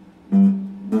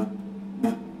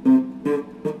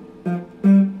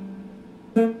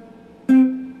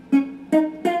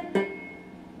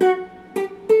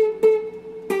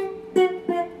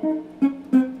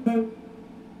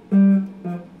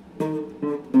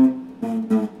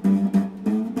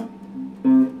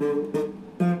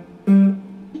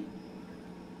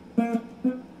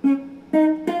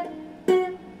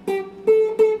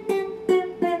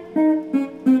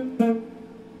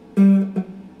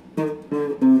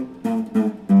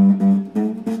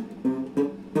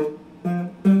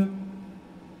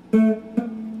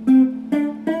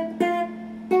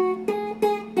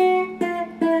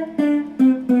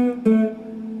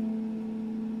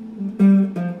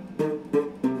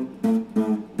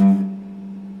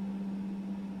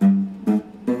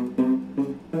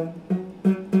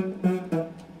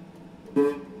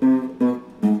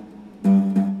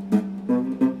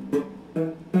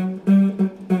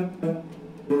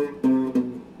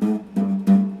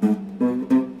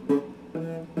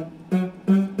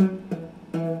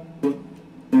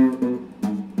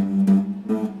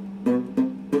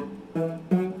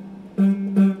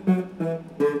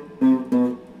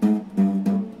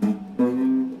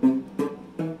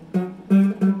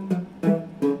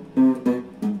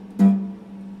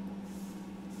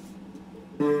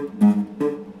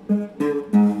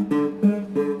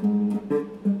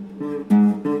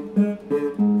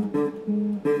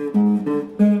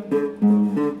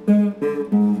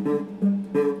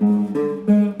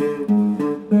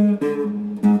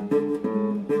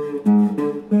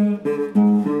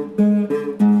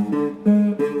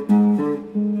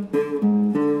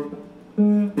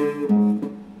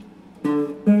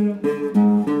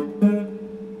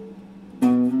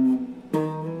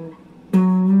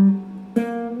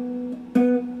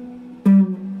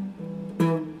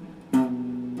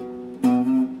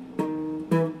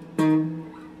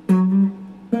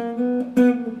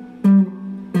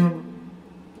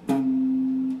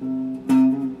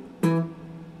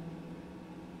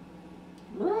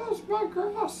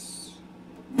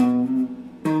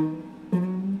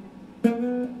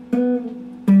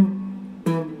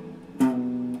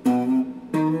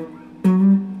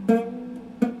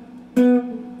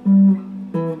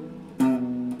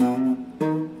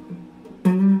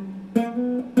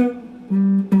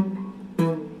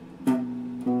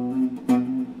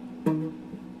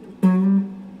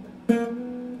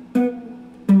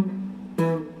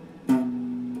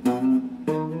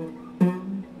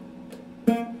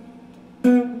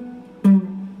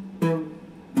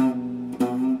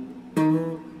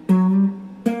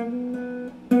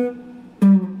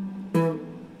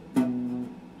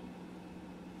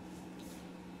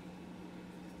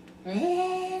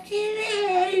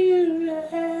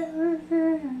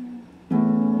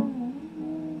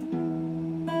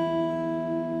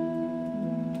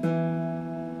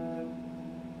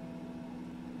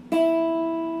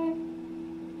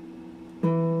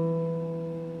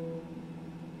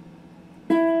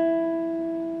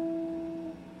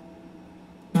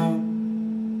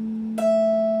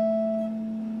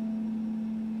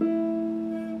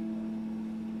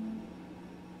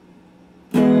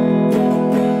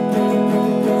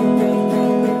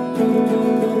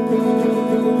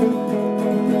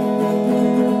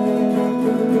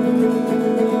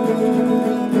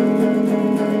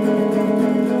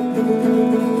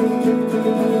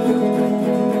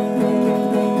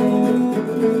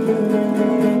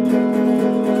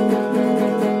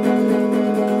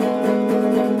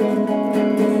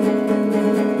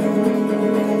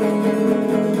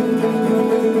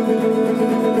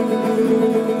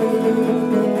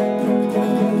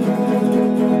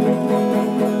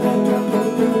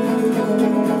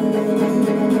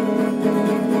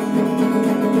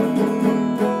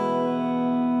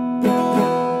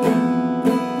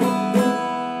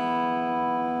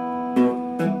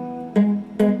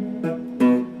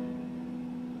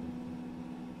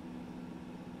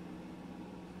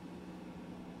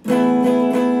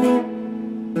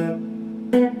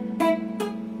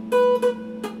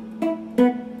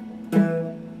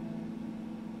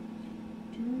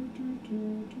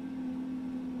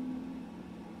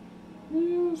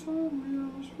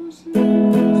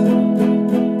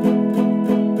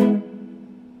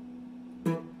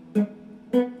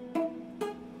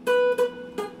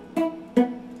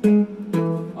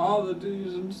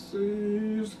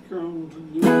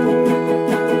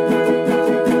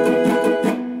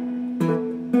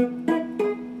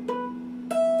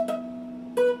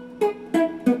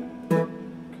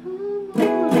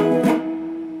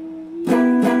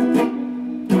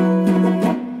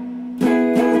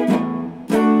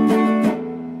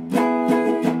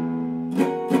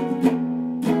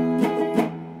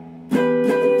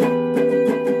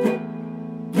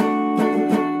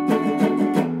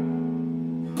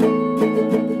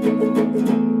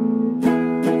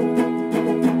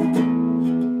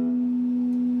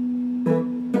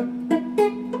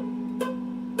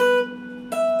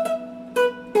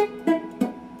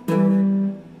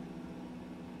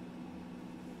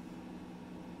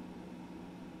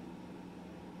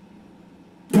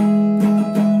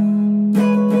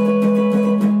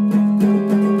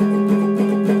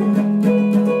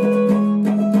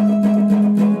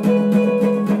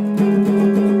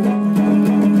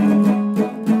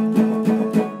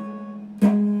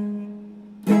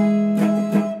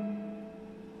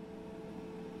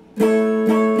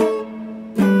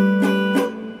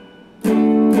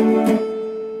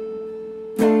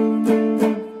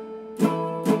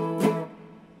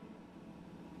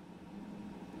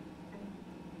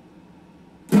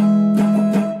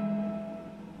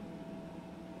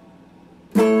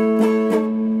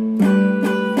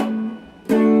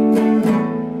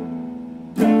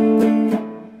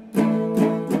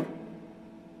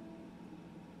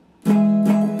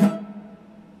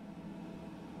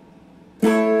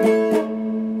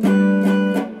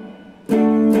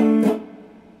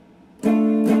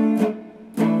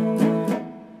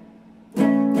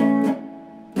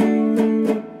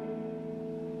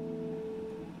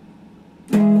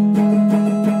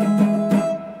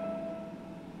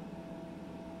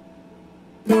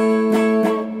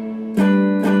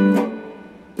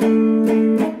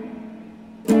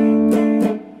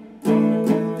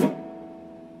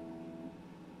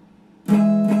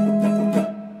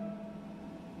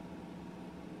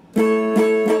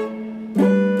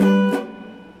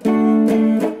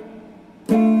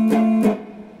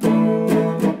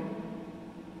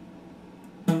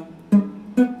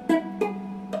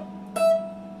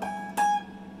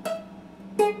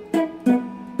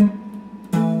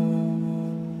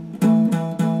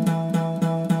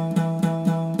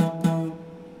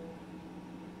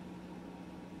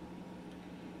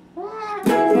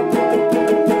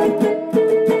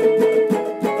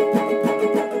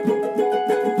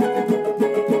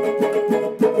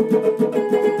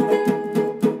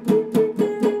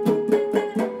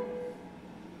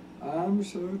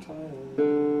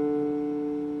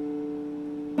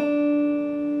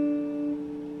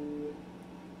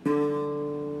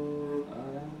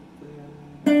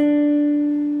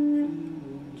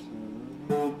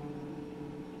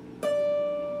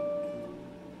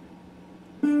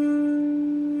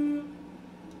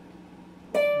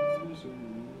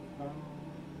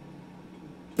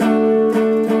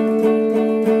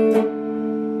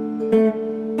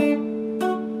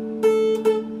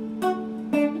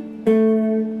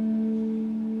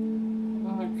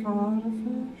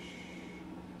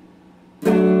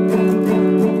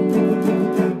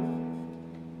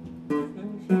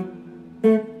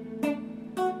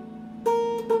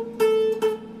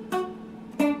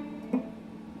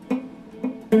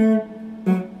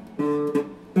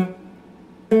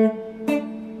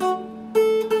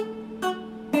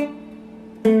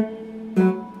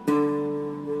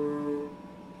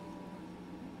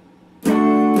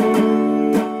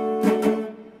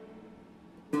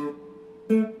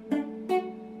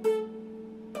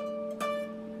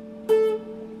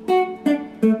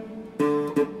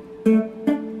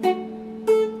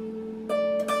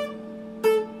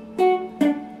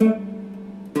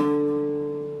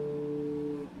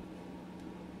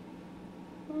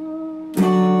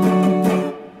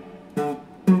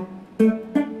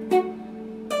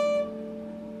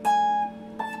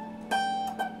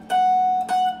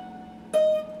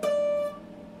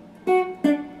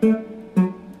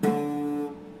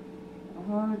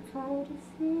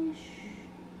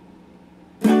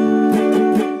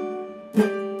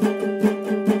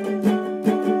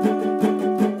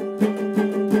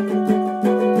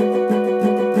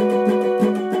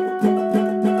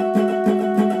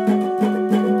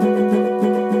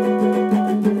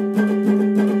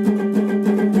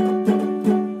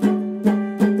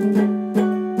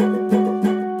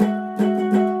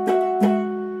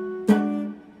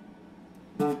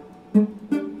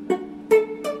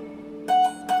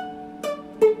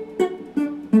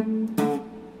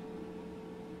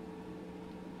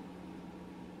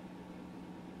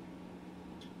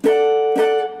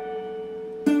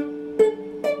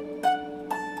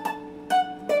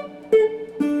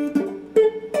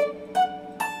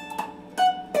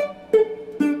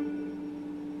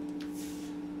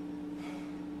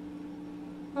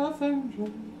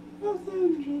 angel, earth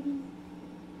angel,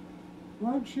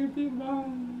 won't you be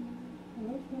mine?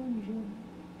 Earth angel,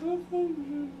 earth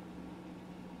angel,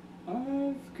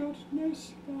 I've got no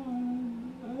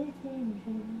spine. Earth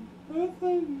angel, earth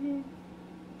angel,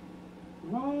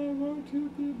 why won't you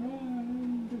be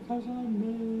mine? Because I'm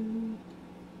made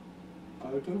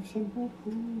out of simple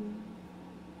cool.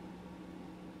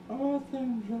 Earth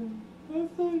angel,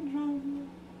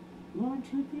 won't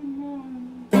you be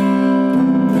mine?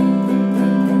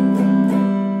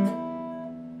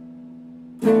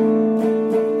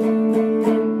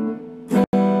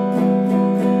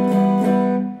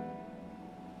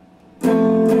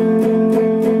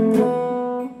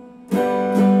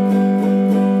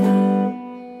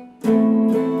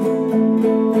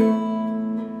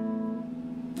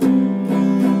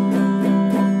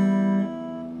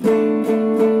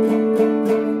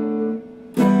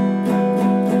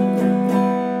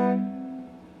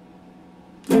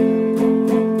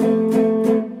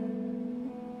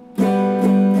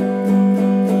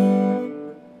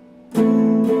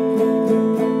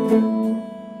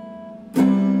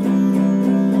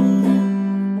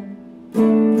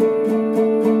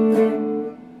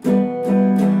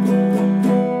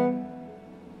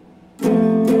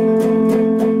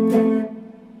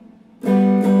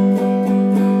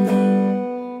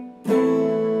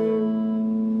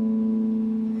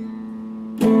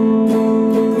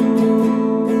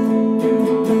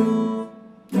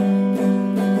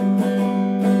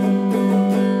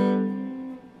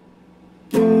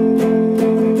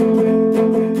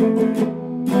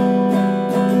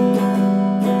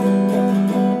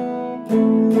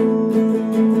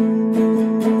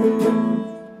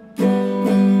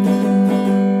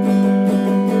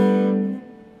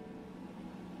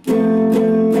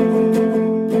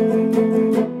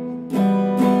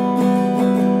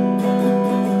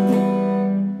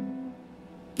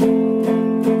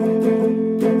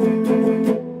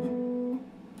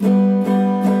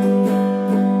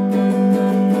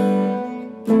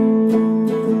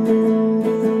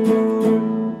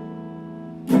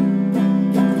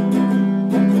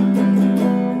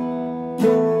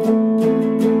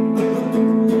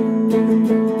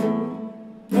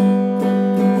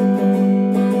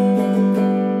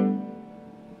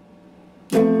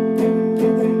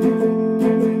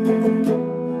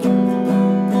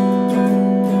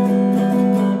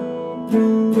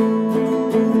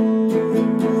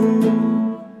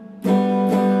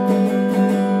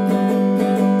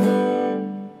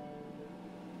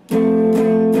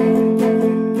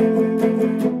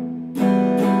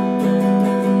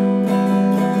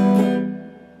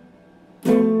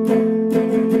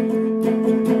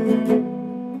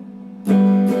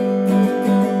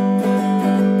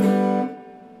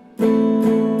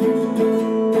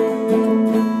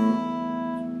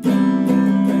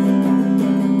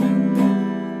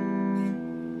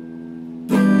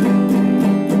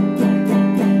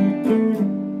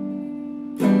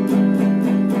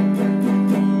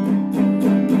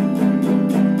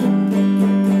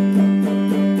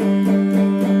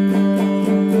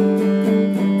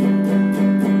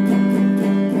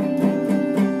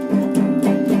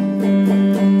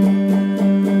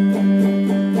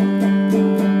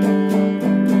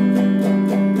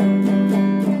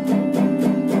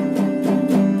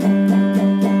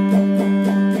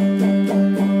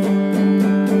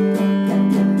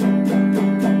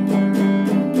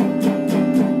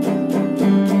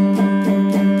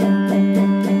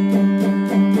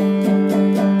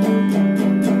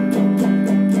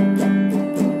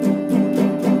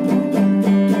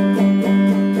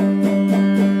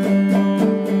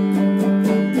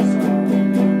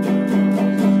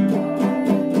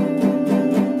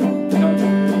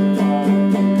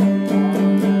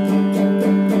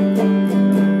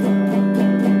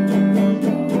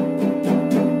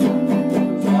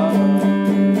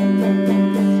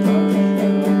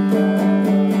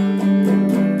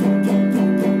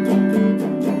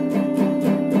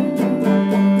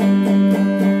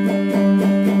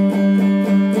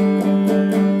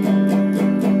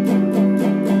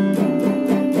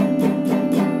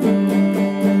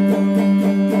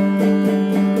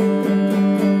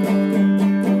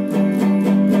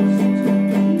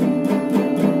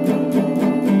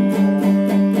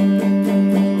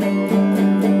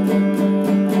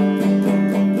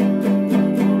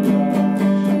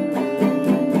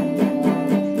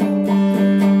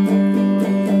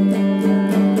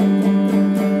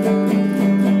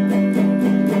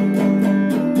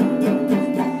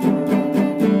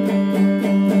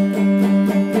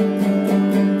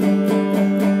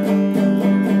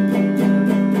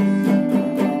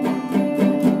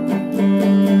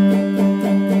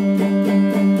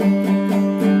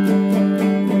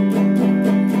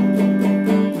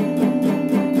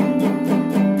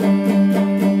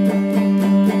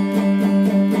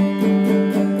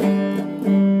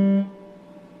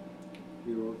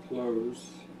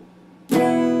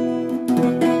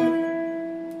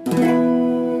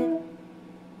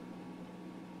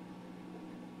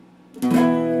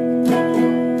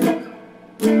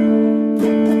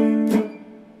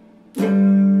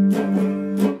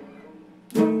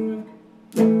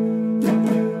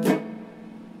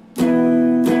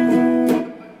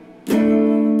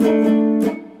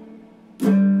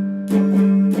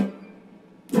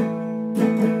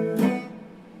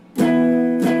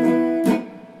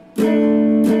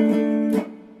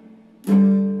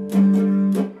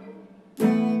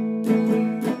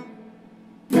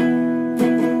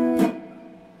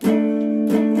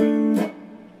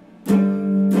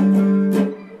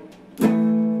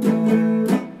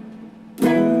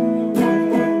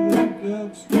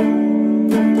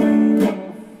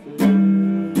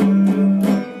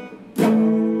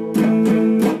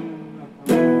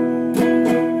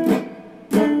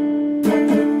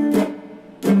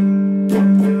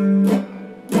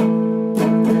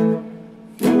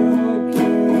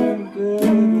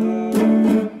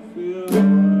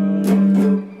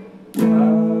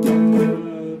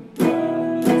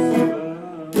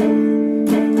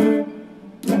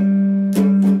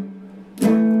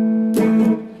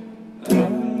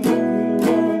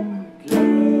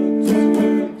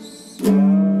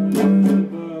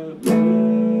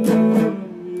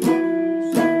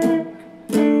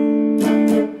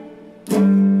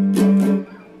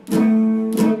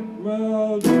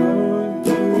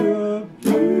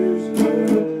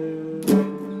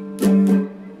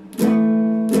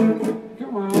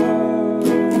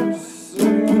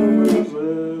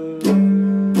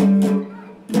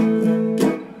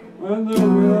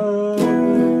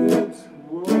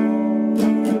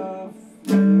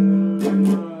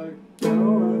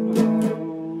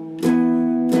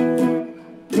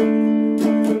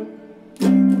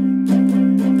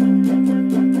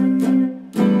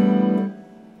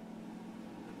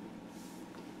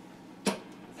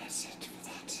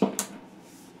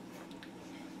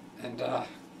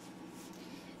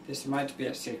 this might be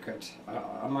a secret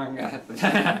among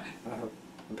the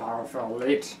powerful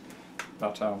elite,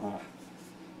 but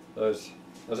there's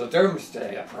a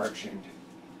doomsday approaching.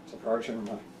 It's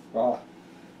approaching, well,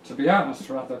 to be honest,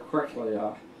 rather quickly,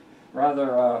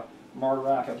 rather more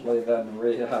rapidly than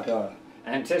we had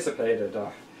anticipated.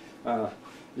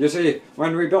 You see,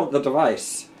 when we built the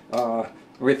device,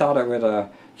 we thought it would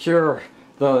cure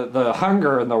the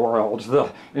hunger in the world,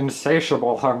 the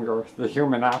insatiable hunger, the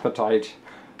human appetite,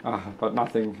 but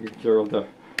nothing can cure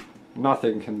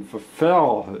nothing can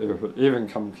fulfill, even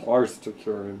come close to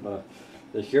curing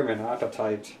the human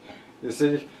appetite. You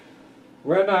see,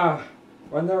 when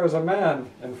there was a man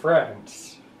in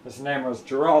France, his name was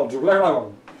Gerald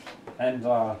Dulero, and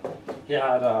he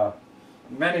had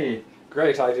many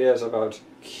great ideas about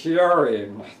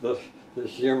curing the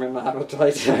human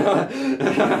appetite,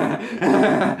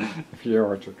 if you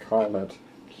were to call it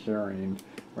curing,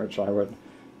 which I would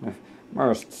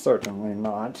most certainly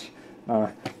not.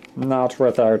 Not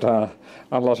without a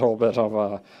little bit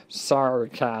of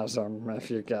sarcasm,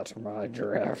 if you get my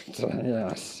drift.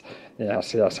 Yes,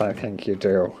 I think you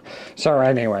do. So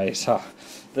anyways,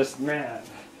 this man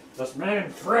in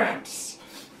France,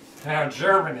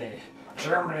 Germany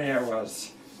it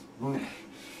was,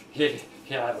 he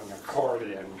had an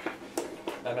accordion,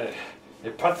 and he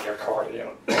put the accordion,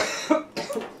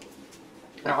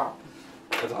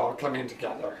 it's all coming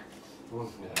together.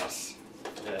 Yes.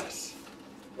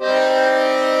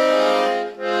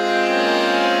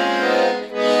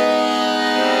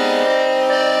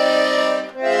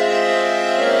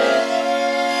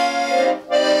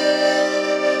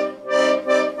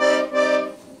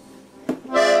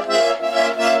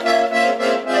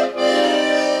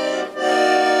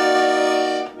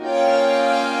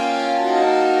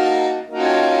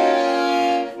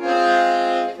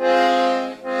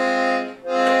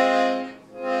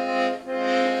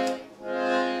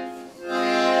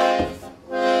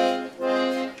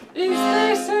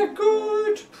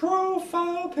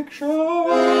 Profile picture.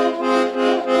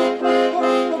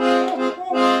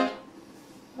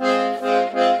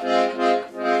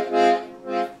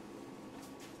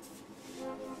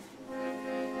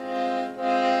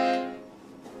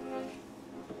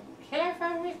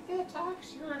 Careful with the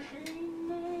tax machine.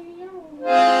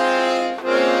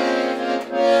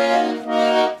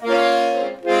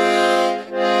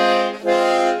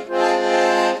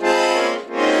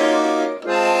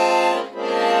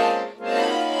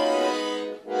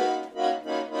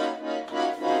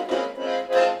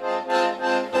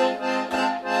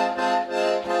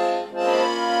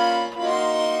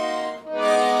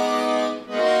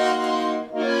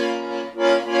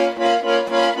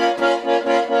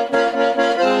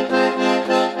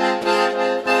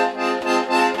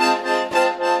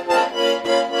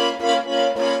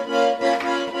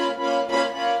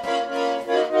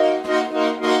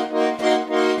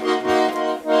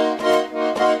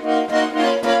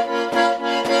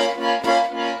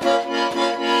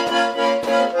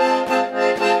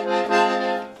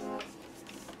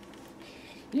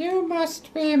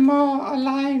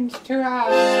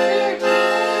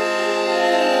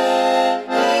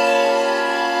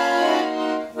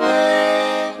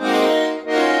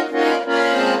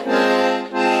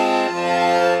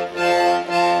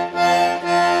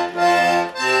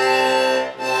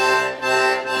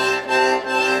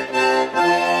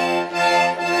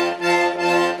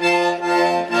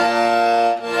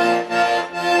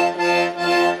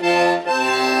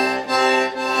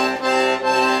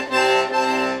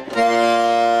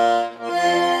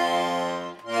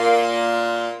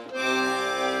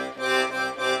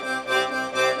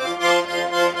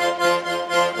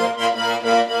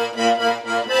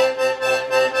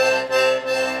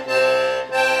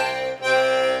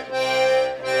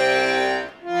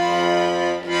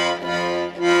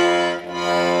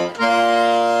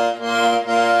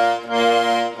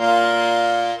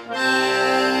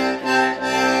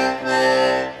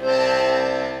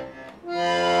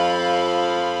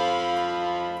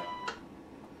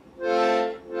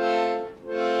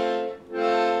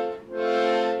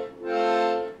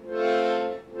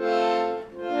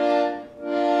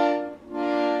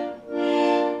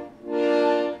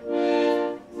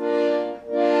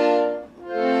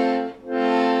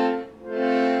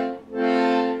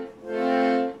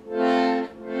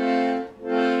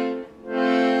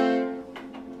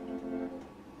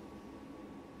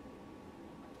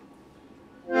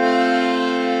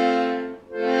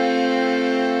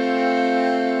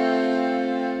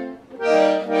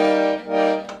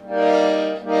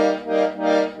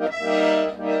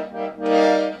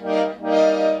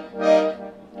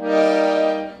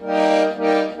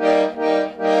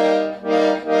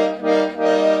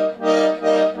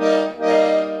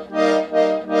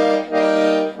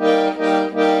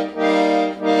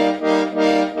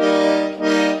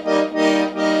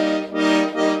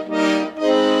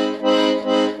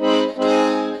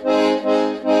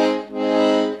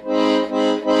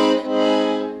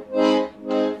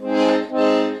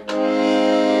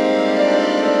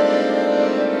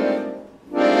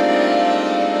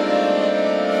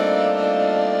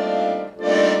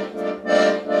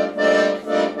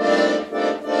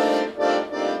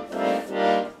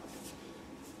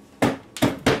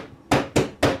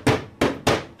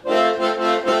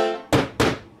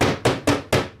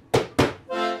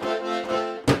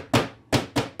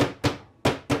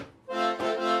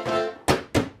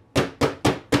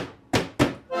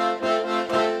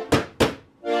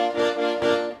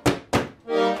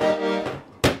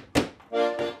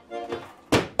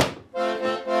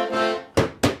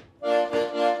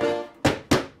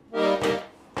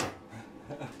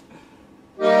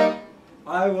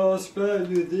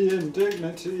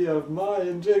 plenty of my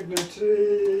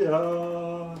indignity.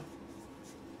 I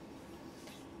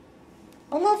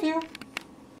love you.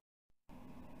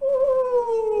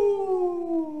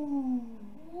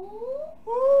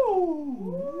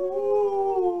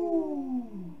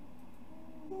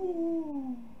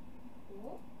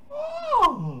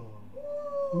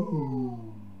 Ooh.